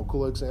more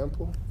local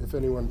example, does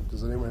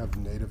anyone have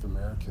Native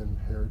American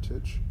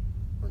heritage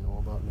or know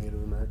about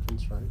Native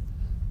Americans, right?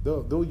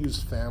 They'll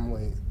use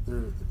family.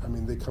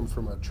 They come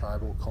from a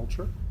tribal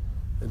culture,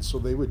 and so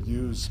they would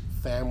use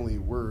family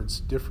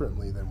words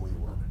differently than we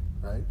would,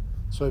 right?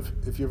 So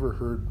if you ever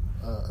heard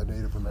a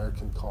Native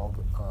American called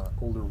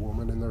older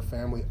woman in their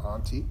family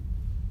auntie,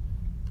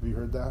 have you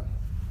heard that?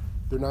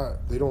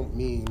 They don't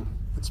mean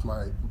it's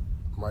my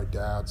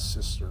dad's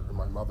sister or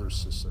my mother's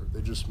sister.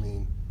 They just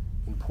mean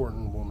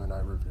important woman I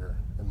revere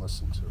and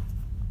listen to,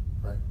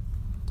 right?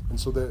 And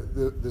so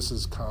this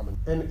is common.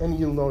 And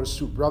you'll notice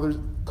too,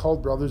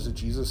 called brothers of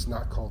Jesus,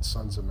 not called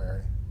sons of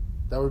Mary.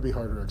 That would be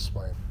hard to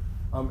explain.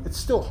 It's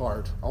still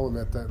hard, I'll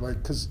admit that.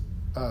 Because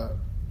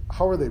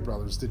how are they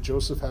brothers? Did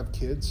Joseph have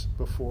kids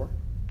before?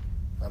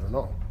 I don't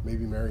know.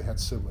 Maybe Mary had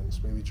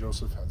siblings. Maybe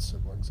Joseph had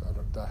siblings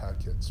that had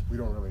kids. We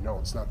don't really know.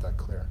 It's not that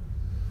clear.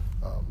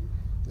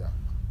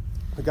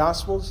 The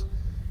Gospels,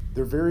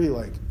 they're very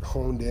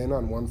honed in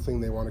on one thing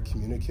they want to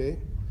communicate.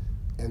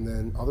 And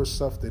then other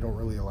stuff they don't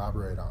really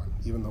elaborate on,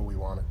 even though we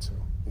want it to,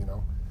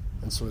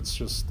 And so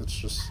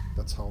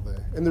that's how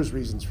and there's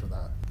reasons for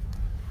that.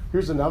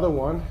 Here's another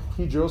one.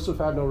 Joseph,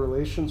 had no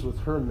relations with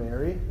her,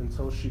 Mary,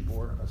 until she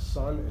bore a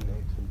son and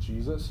named him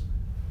Jesus.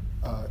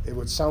 It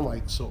would sound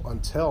like, so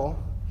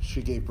until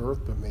she gave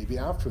birth, but maybe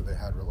after they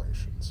had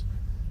relations.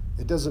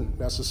 It doesn't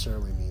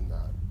necessarily mean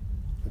that.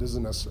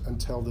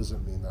 Until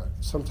doesn't mean that.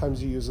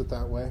 Sometimes you use it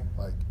that way,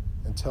 like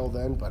until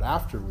then, but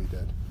after we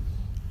did.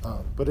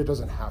 But it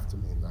doesn't have to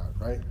mean that,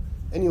 right?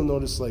 And you'll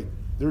notice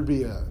there'd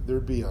be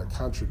a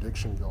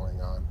contradiction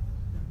going on,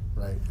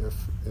 right?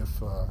 If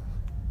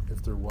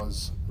there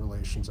was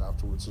relations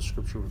afterwards, the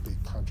scripture would be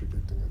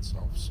contradicting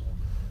itself. So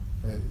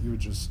you would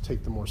just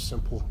take the more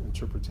simple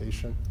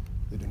interpretation.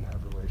 They didn't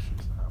have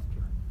relations after.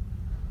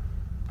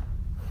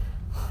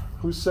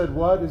 Who said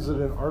what? Is it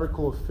an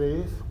article of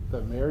faith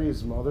that Mary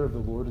is mother of the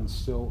Lord and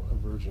still a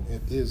virgin?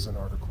 It is an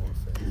article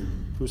of faith.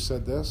 Who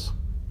said this?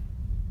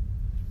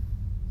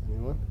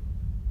 Anyone?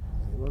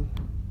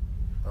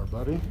 Our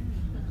buddy?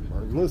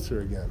 Martin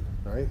Luther again,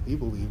 right? He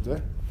believed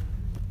it.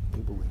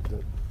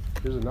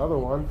 Here's another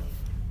one.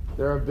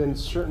 There have been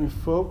certain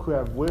folk who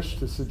have wished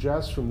to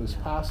suggest from this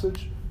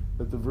passage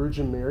that the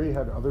Virgin Mary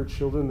had other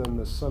children than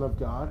the Son of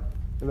God,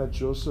 and that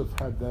Joseph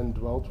had then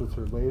dwelt with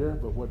her later.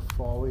 But what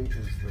folly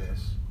is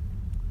this?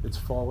 It's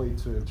folly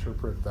to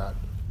interpret that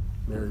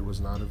Mary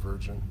was not a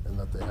virgin and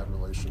that they had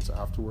relations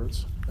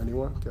afterwards.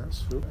 Anyone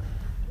guess who?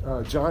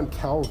 John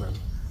Calvin.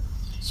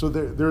 So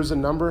there's a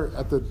number,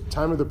 at the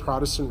time of the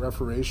Protestant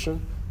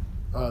Reformation,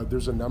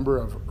 there's a number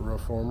of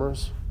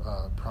reformers,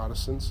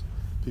 Protestants,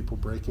 people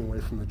breaking away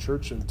from the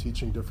church and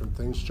teaching different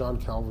things.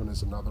 John Calvin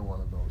is another one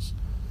of those.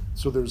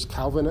 So there's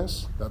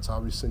Calvinists, that's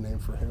obviously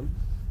named for him,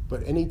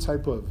 but any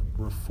type of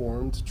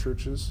Reformed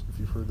churches, if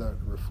you've heard that,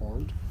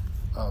 Reformed,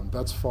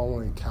 that's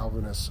following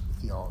Calvinist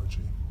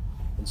theology.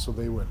 And so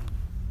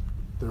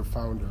their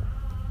founder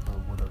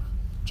would have.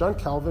 John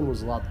Calvin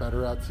was a lot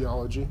better at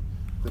theology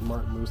than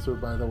Martin Luther,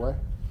 by the way.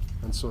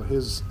 And so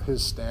his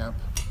stamp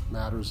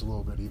matters a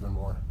little bit even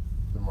more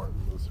than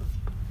Martin Luther.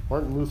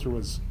 Martin Luther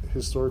was,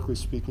 historically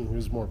speaking, he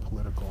was more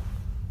political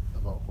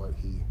about what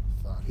he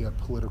thought. He had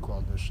political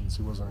ambitions.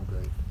 He wasn't a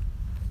great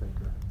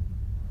thinker.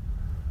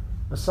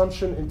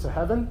 Assumption into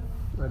heaven,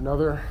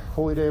 another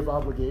holy day of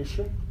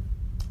obligation.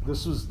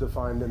 This was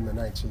defined in the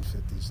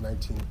 1950s,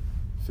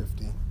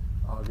 1950,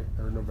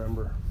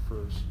 November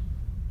 1st.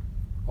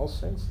 All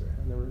Saints Day.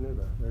 I never knew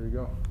that. There you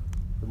go.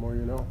 The more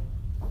you know.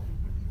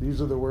 These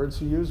are the words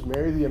he used.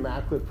 Mary, the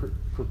Immaculate,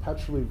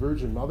 perpetually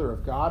Virgin Mother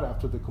of God,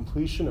 after the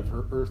completion of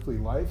her earthly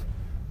life,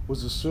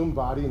 was assumed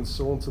body and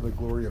soul into the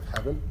glory of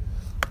heaven.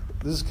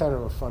 This is kind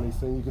of a funny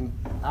thing.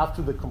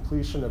 After the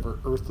completion of her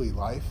earthly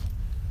life,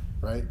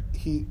 right?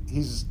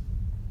 He's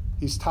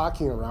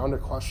talking around a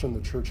question the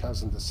church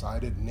hasn't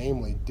decided,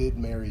 namely, did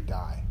Mary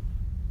die?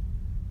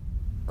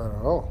 I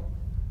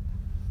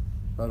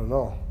don't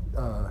know.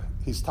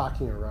 he's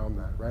talking around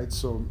that, right?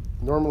 So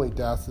normally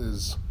death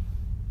is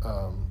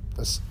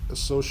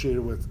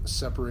associated with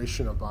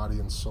separation of body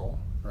and soul,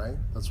 right?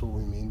 That's what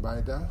we mean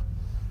by death.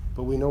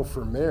 But we know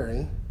for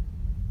Mary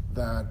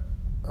that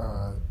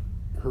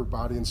her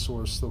body and soul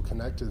are still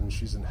connected and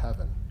she's in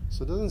heaven.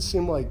 So it doesn't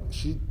seem like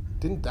she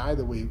didn't die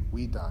the way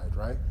we died,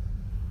 right?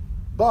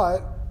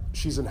 But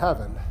she's in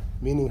heaven,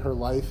 meaning her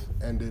life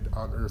ended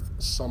on earth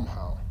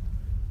somehow.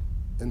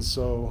 And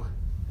so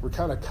we're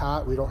kind of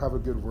caught. We don't have a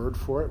good word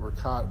for it. We're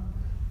caught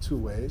two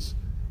ways.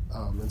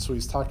 And so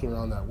he's talking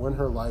around that. When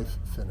her life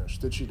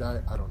finished. Did she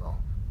die? I don't know.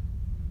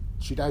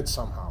 She died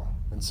somehow,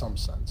 in some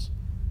sense.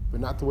 But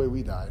not the way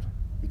we died,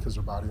 because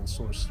her body and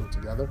soul are still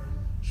together.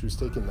 She was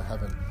taken to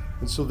heaven.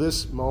 And so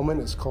this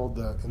moment is called,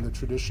 in the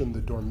tradition, the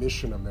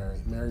dormition of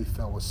Mary. Mary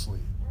fell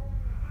asleep,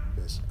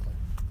 basically.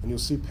 And you'll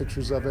see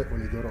pictures of it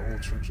when you go to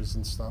old churches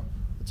and stuff.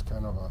 It's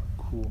kind of a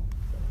cool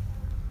thing.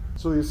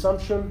 So the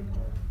assumption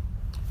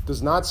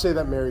does not say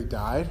that Mary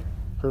died.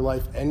 Her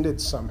life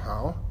ended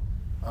somehow,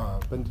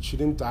 but she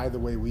didn't die the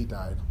way we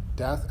died.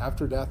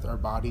 After death, our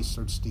body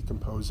starts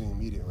decomposing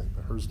immediately,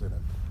 but hers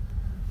didn't.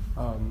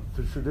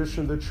 The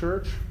tradition of the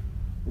church,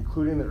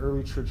 including the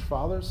early church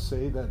fathers,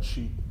 say that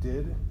she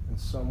did in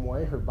some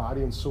way. Her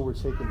body and soul were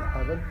taken to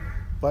heaven,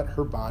 but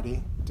her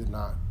body did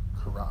not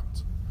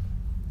corrupt.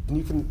 And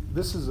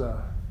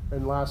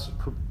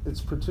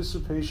it's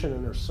participation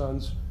in her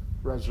son's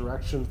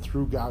resurrection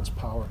through God's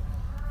power,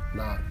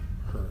 not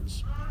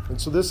hers. And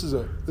so this is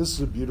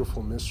a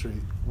beautiful mystery.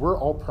 We're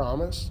all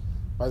promised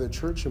by the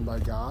church and by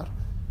God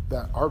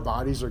that our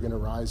bodies are going to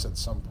rise at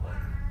some point,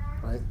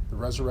 right? The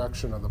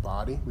resurrection of the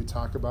body we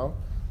talk about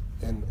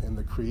in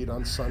the creed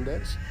on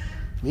Sundays,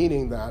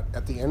 meaning that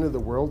at the end of the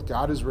world,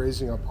 God is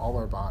raising up all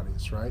our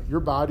bodies, right? Your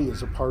body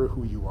is a part of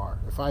who you are.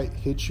 If I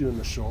hit you in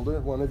the shoulder,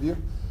 one of you,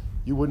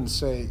 you wouldn't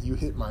say, you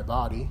hit my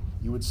body.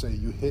 You would say,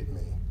 you hit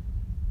me,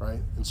 right?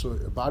 And so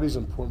the body's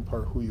an important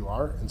part of who you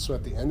are. And so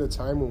at the end of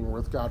time, when we're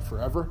with God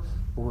forever,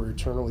 or we're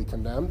eternally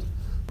condemned,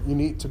 you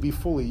need to be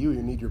fully you.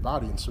 You need your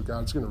body. And so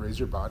God's going to raise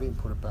your body and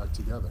put it back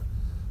together.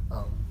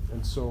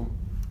 And so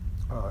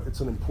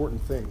it's an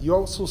important thing. You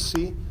also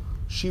see,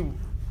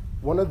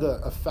 one of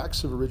the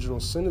effects of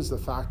original sin is the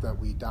fact that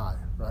we die,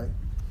 right?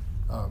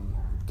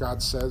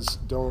 God says,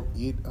 don't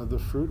eat of the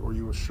fruit or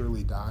you will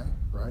surely die,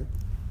 right?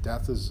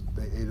 Death is,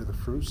 they ate of the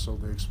fruit, so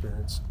they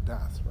experienced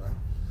death,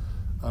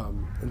 right?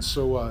 And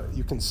so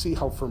you can see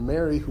how for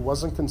Mary, who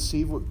wasn't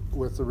conceived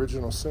with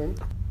original sin,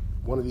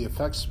 one of the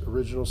effects of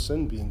original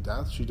sin being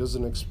death, she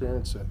doesn't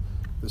experience it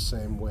the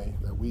same way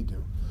that we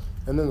do.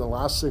 And then the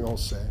last thing I'll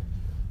say,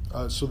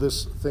 so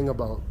this thing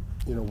about,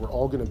 we're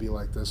all going to be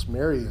like this,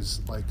 Mary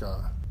is like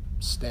a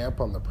stamp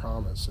on the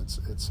promise.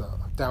 It's a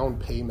down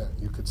payment,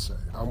 you could say,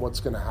 on what's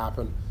going to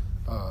happen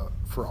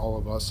for all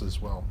of us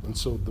as well. And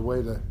so the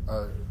way that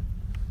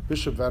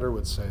Bishop Vedder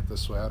would say it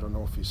this way, I don't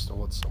know if he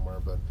stole it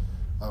somewhere, but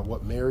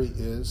what Mary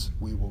is,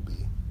 we will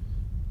be.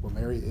 What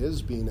Mary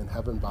is, being in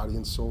heaven, body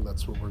and soul,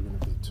 that's what we're going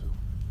to be too.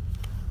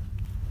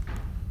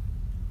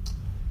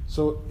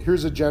 So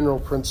here's a general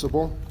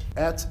principle.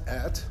 Et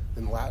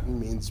in Latin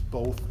means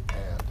both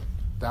and.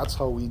 That's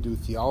how we do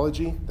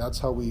theology. That's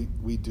how we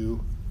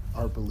do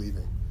our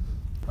believing.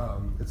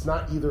 It's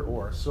not either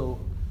or. So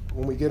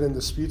when we get in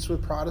disputes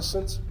with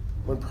Protestants,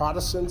 when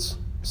Protestants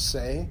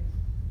say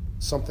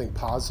something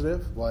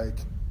positive, like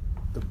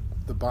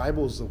the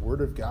Bible is the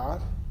Word of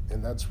God,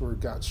 and that's where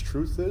God's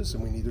truth is,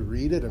 and we need to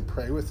read it and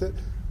pray with it,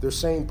 they're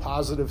saying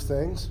positive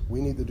things.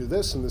 We need to do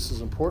this, and this is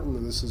important,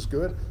 and this is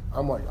good.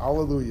 I'm like,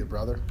 hallelujah,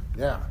 brother.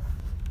 Yeah.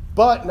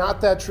 But not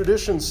that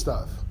tradition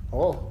stuff.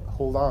 Oh,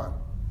 hold on.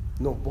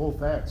 No,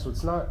 both and. So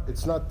it's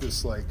not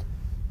this like,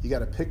 you got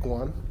to pick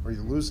one or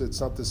you lose it. It's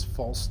not this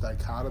false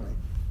dichotomy.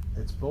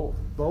 It's both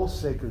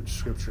sacred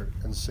scripture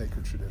and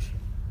sacred tradition.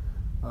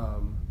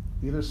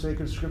 Either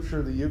sacred scripture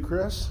or the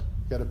Eucharist,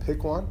 you got to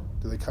pick one.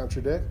 Do they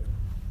contradict?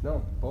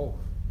 No, both.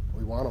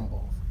 We want them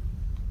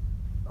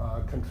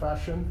both.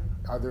 Confession,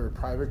 either a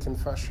private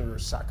confession or a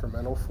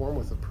sacramental form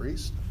with a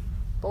priest,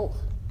 both.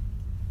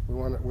 We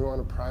want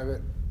a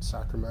private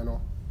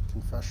sacramental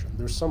confession.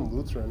 There's some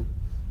Lutheran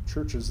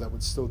churches that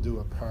would still do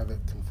a private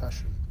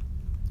confession.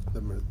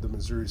 The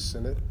Missouri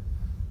Synod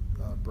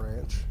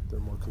branch, the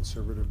more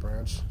conservative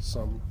branch,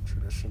 some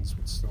traditions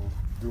would still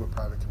do a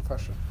private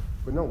confession.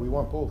 But no, we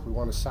want both. We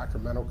want a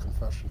sacramental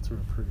confession through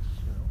a priest.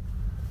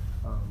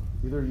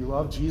 Either you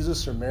love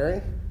Jesus or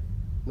Mary.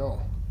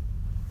 No,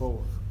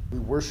 both. We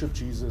worship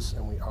Jesus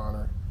and we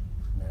honor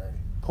Mary.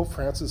 Pope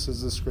Francis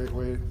has this great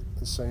way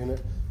of saying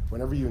it.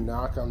 Whenever you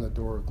knock on the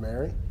door of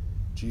Mary,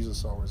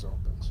 Jesus always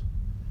opens.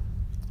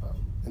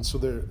 And so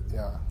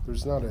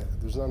there's not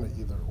an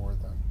either or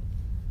then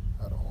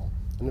at all.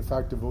 And in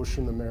fact,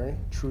 devotion to Mary,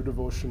 true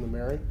devotion to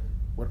Mary,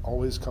 what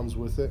always comes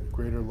with it,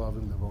 greater love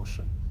and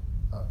devotion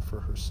for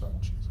her son,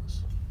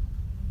 Jesus.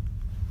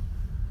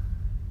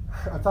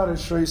 I thought I'd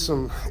show you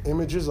some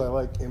images. I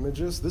like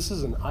images. This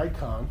is an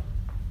icon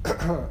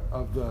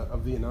of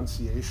the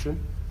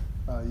Annunciation.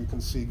 You can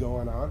see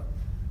going on.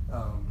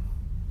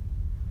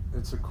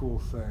 It's a cool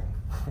thing.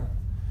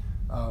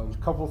 A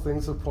couple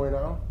things to point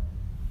out.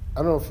 I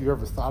don't know if you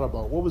ever thought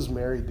about what was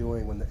Mary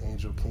doing when the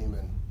angel came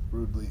and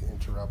rudely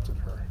interrupted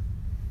her.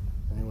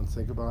 Anyone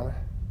think about it?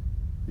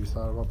 You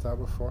thought about that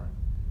before?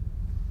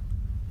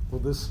 Well,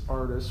 this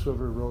artist,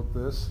 whoever wrote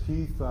this,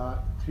 he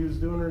thought she was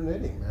doing her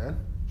knitting, man.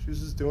 She was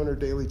just doing her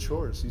daily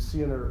chores. You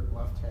see in her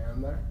left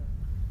hand there?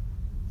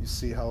 You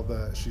see how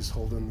she's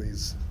holding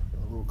these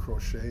little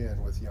crochet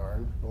and with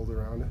yarn rolled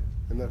around it.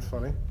 Isn't that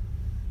funny?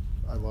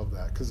 I love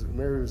that, because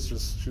Mary was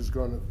she was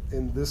going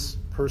in this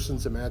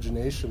person's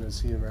imagination as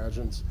he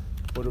imagines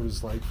what it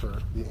was like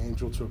for the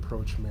angel to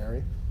approach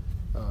Mary.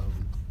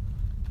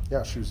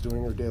 She was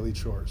doing her daily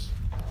chores.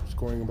 She was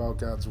going about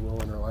God's will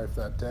in her life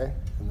that day,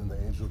 and then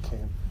the angel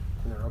came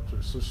and interrupted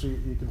her. So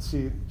you can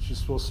see she's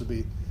supposed to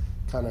be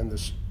kind of in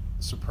this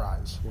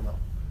surprise,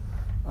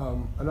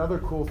 Another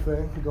cool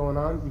thing going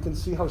on, you can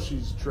see how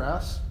she's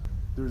dressed.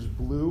 There's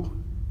blue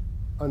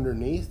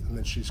underneath, and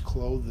then she's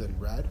clothed in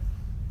red.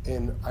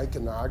 In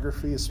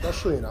iconography,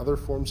 especially in other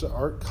forms of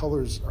art,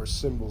 colors are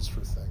symbols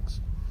for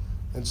things.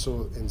 And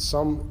so in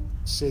some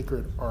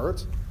sacred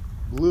art,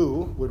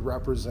 blue would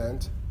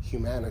represent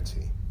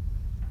humanity,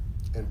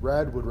 and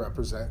red would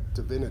represent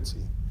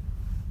divinity.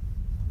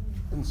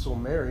 And so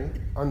Mary,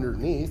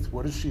 underneath,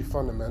 what is she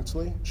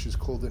fundamentally? She's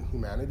clothed in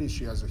humanity.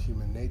 She has a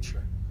human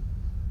nature.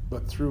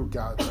 But through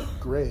God's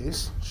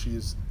grace, she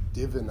is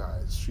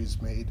divinized.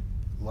 She's made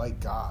like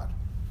God.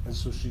 And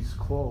so she's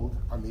clothed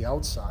on the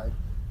outside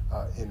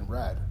in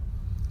red.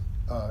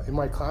 In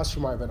my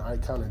classroom, I have an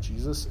icon of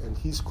Jesus, and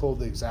he's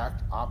clothed the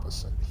exact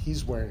opposite.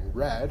 He's wearing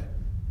red,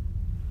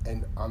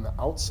 and on the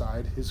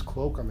outside, his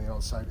cloak on the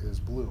outside is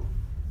blue.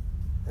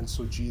 And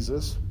so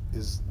Jesus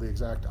is the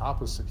exact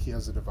opposite. He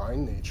has a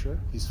divine nature.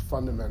 He's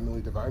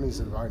fundamentally divine.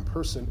 He's a divine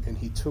person, and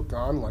he took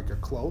on, like a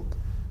cloak,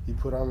 he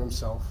put on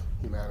himself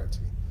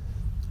humanity.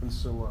 And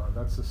so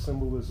that's the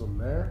symbolism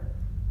there.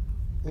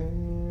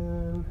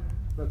 And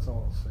that's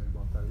all I'll say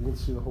about that. You can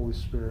see the Holy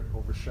Spirit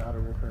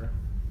overshadowing her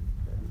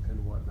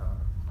and whatnot.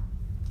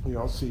 You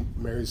also see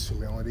Mary's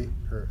humility.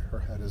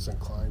 Her head is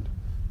inclined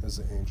as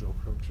the angel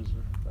approaches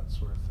her, that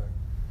sort of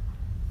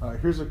thing.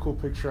 Here's a cool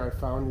picture I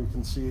found. You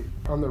can see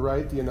on the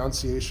right the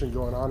Annunciation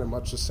going on in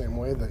much the same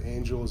way. The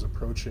angel is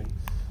approaching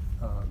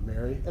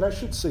Mary. And I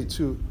should say,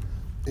 too,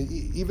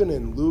 even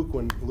in Luke,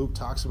 when Luke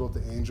talks about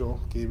the angel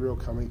Gabriel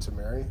coming to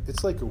Mary,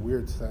 it's like a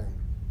weird thing,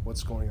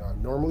 what's going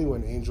on. Normally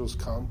when angels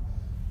come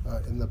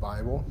in the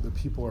Bible, the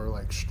people are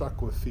like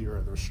struck with fear,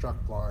 or they're struck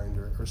blind,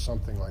 or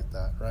something like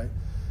that, right?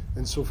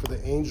 And so for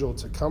the angel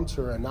to come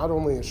to her, and not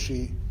only is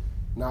she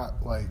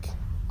not like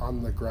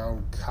on the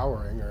ground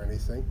cowering or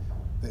anything,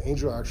 the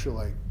angel actually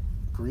like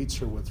greets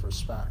her with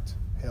respect,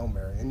 Hail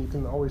Mary. And you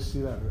can always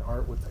see that in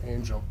art with the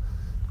angel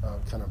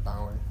kind of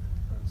bowing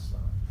and stuff.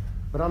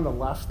 But on the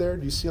left there,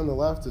 do you see on the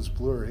left, it's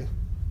blurry.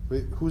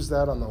 Wait, who's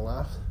that on the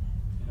left?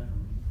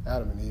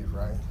 Adam and Eve,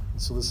 right?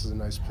 And so this is a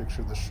nice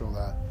picture to show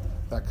that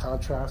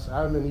contrast.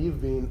 Adam and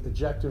Eve being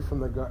ejected from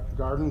the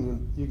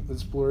garden,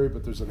 it's blurry,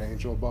 but there's an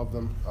angel above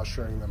them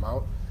ushering them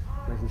out,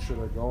 making sure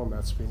they go, and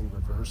that's being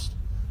reversed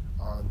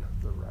on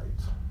the right.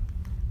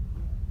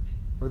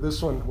 Or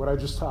this one, what I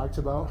just talked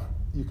about,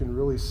 you can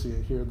really see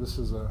it here. This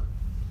is a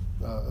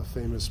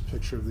famous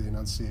picture of the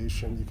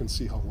Annunciation. You can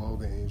see how low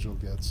the angel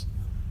gets,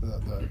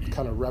 the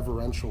kind of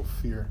reverential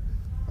fear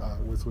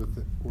with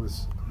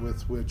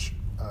which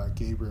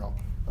Gabriel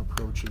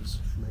approaches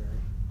Mary.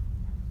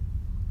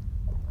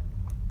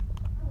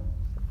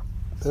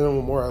 And then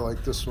one more, I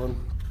like this one.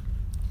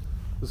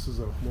 This is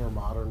a more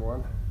modern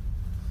one.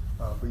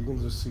 But you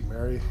can just see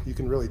Mary. You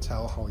can really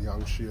tell how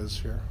young she is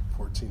here,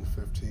 14,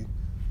 15.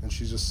 And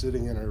she's just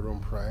sitting in her room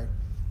praying.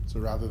 So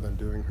rather than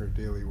doing her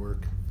daily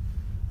work,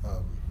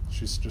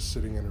 she's just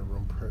sitting in her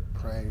room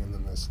praying, and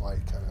then this light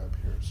kind of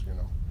appears,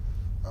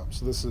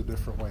 So this is a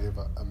different way of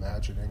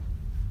imagining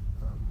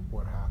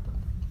what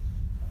happened.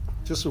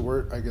 Just a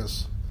word, I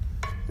guess,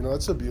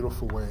 that's a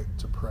beautiful way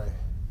to pray,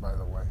 by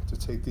the way, to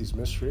take these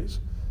mysteries.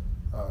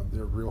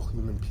 They're real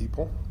human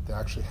people. They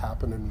actually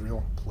happen in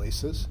real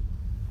places.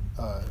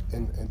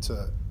 And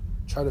to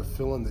try to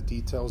fill in the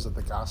details that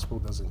the gospel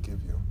doesn't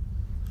give you,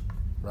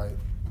 right?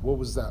 What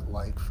was that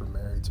like for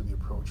Mary to be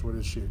approached? What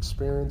did she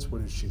experience?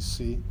 What did she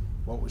see?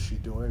 What was she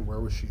doing? Where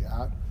was she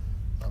at?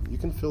 You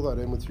can fill that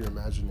in with your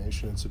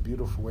imagination. It's a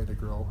beautiful way to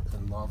grow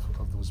in love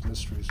of those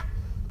mysteries.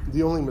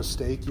 The only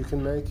mistake you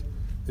can make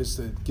is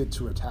to get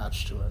too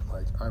attached to it,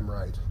 like, I'm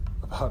right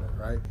about it,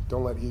 right?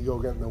 Don't let ego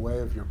get in the way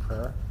of your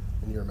prayer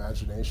and your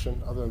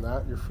imagination. Other than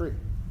that, you're free.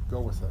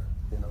 Go with it,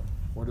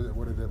 What did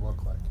it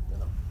look like,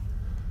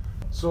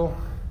 So,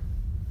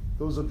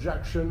 those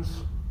objections,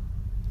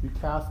 you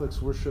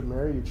Catholics worship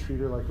Mary, you treat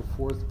her like a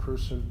fourth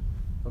person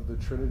of the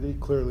Trinity.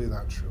 Clearly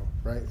not true,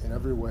 right? In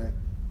every way,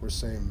 we're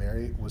saying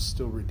Mary was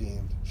still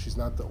redeemed. She's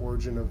not the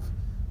origin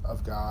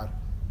of God.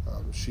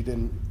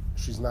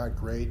 She's not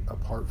great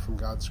apart from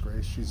God's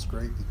grace. She's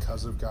great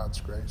because of God's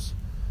grace.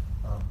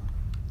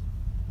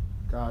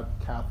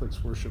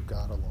 Catholics worship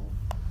God alone.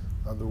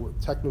 The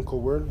technical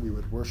word, we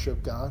would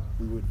worship God,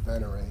 we would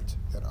venerate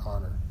and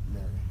honor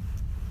Mary.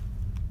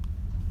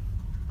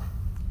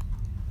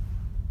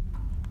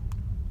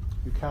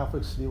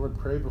 Catholics would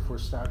pray before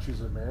statues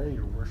of Mary,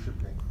 you're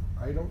worshiping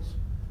idols.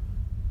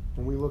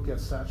 When we look at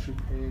statue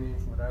painting,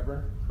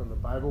 whatever, from the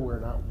Bible, we're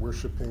not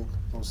worshiping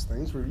those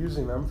things. We're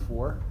using them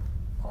for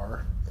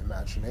our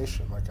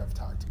imagination, like I've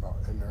talked about,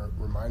 and they're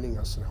reminding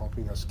us and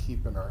helping us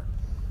keep in our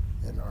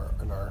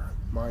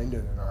mind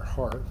and in our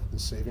heart the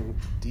saving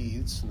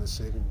deeds and the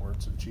saving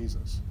words of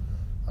Jesus.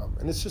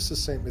 And it's just the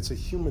same. It's a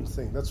human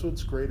thing. That's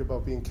what's great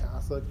about being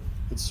Catholic.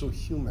 It's so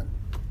human.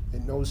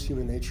 It knows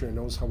human nature. It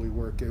knows how we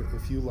work.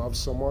 If you love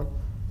someone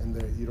and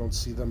you don't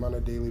see them on a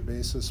daily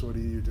basis, what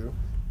do?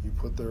 You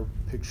put their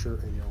picture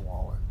in your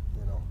wallet.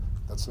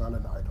 That's not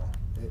an idol.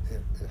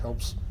 It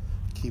helps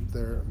keep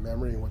their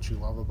memory and what you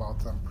love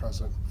about them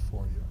present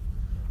for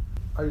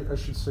you. I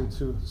should say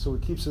too, so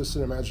it keeps us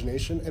in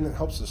imagination, and it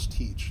helps us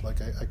teach.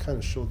 Like I kind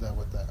of showed that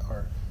with that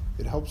art.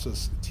 It helps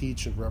us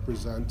teach and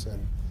represent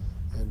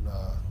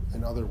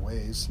in other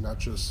ways, not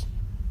just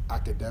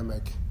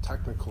academic,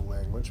 technical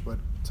language, but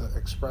to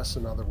express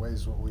in other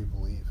ways what we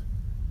believe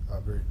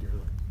very dearly.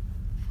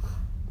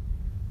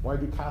 Why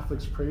do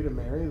Catholics pray to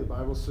Mary? The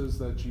Bible says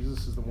that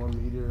Jesus is the one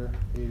mediator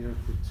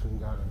between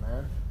God and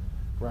man.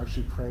 We're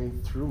actually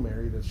praying through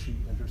Mary that she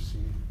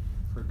intercede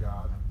for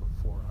God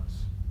before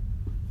us.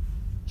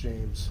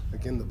 James,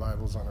 again, the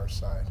Bible's on our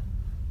side.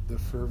 The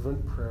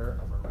fervent prayer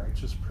of a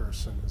righteous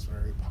person is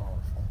very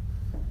powerful.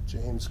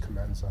 James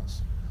commends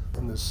us.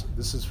 And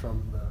this is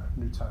from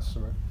the New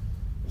Testament,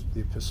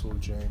 the Epistle of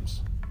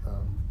James.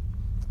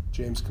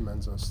 James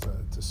commends us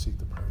to seek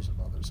the prayers of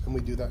others. And we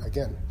do that,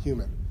 again,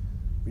 human.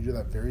 We do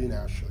that very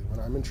naturally. When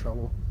I'm in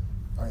trouble,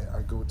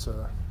 I go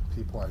to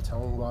people, I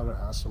tell them about it,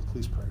 I ask them,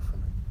 please pray for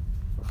me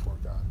before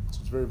God. So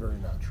it's very, very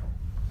natural.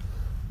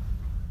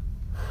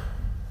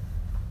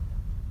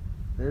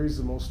 Mary's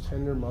the most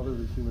tender mother of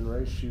the human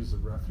race. She's the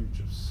refuge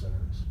of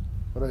sinners.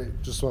 But I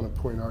just want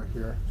to point out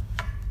here,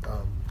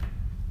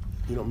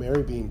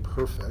 Mary being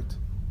perfect,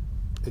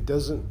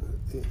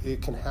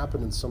 it can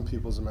happen in some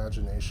people's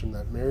imagination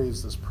that Mary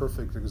is this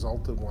perfect,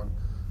 exalted one,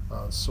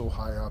 so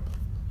high up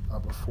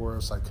before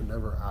us, I can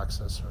never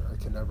access her.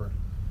 I can never,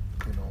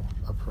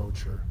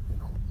 approach her.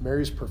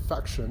 Mary's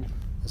perfection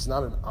is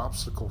not an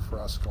obstacle for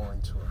us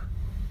going to her.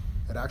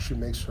 It actually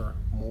makes her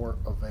more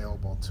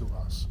available to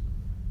us.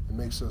 It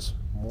makes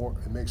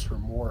her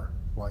more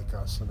like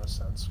us in a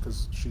sense,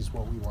 because she's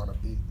what we want to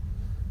be.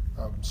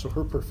 So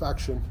her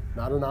perfection,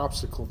 not an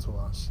obstacle to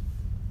us,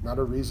 not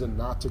a reason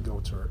not to go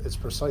to her. It's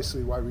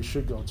precisely why we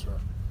should go to her,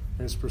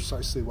 and it's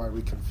precisely why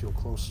we can feel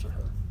close to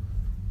her.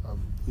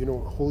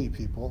 Holy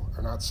people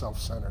are not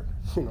self-centered.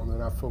 They're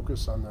not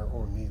focused on their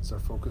own needs. They're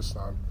focused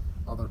on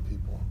other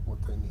people,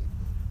 what they need.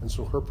 And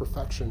so her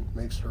perfection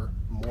makes her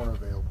more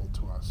available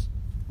to us,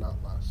 not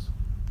less.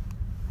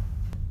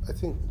 I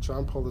think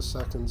John Paul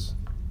II's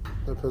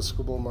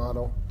Episcopal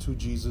motto, to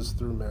Jesus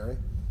through Mary,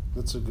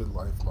 that's a good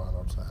life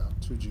motto to have,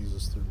 to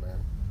Jesus through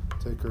Mary.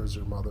 Take her as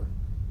your mother,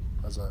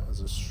 as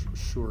a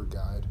sure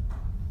guide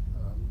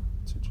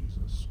to Jesus.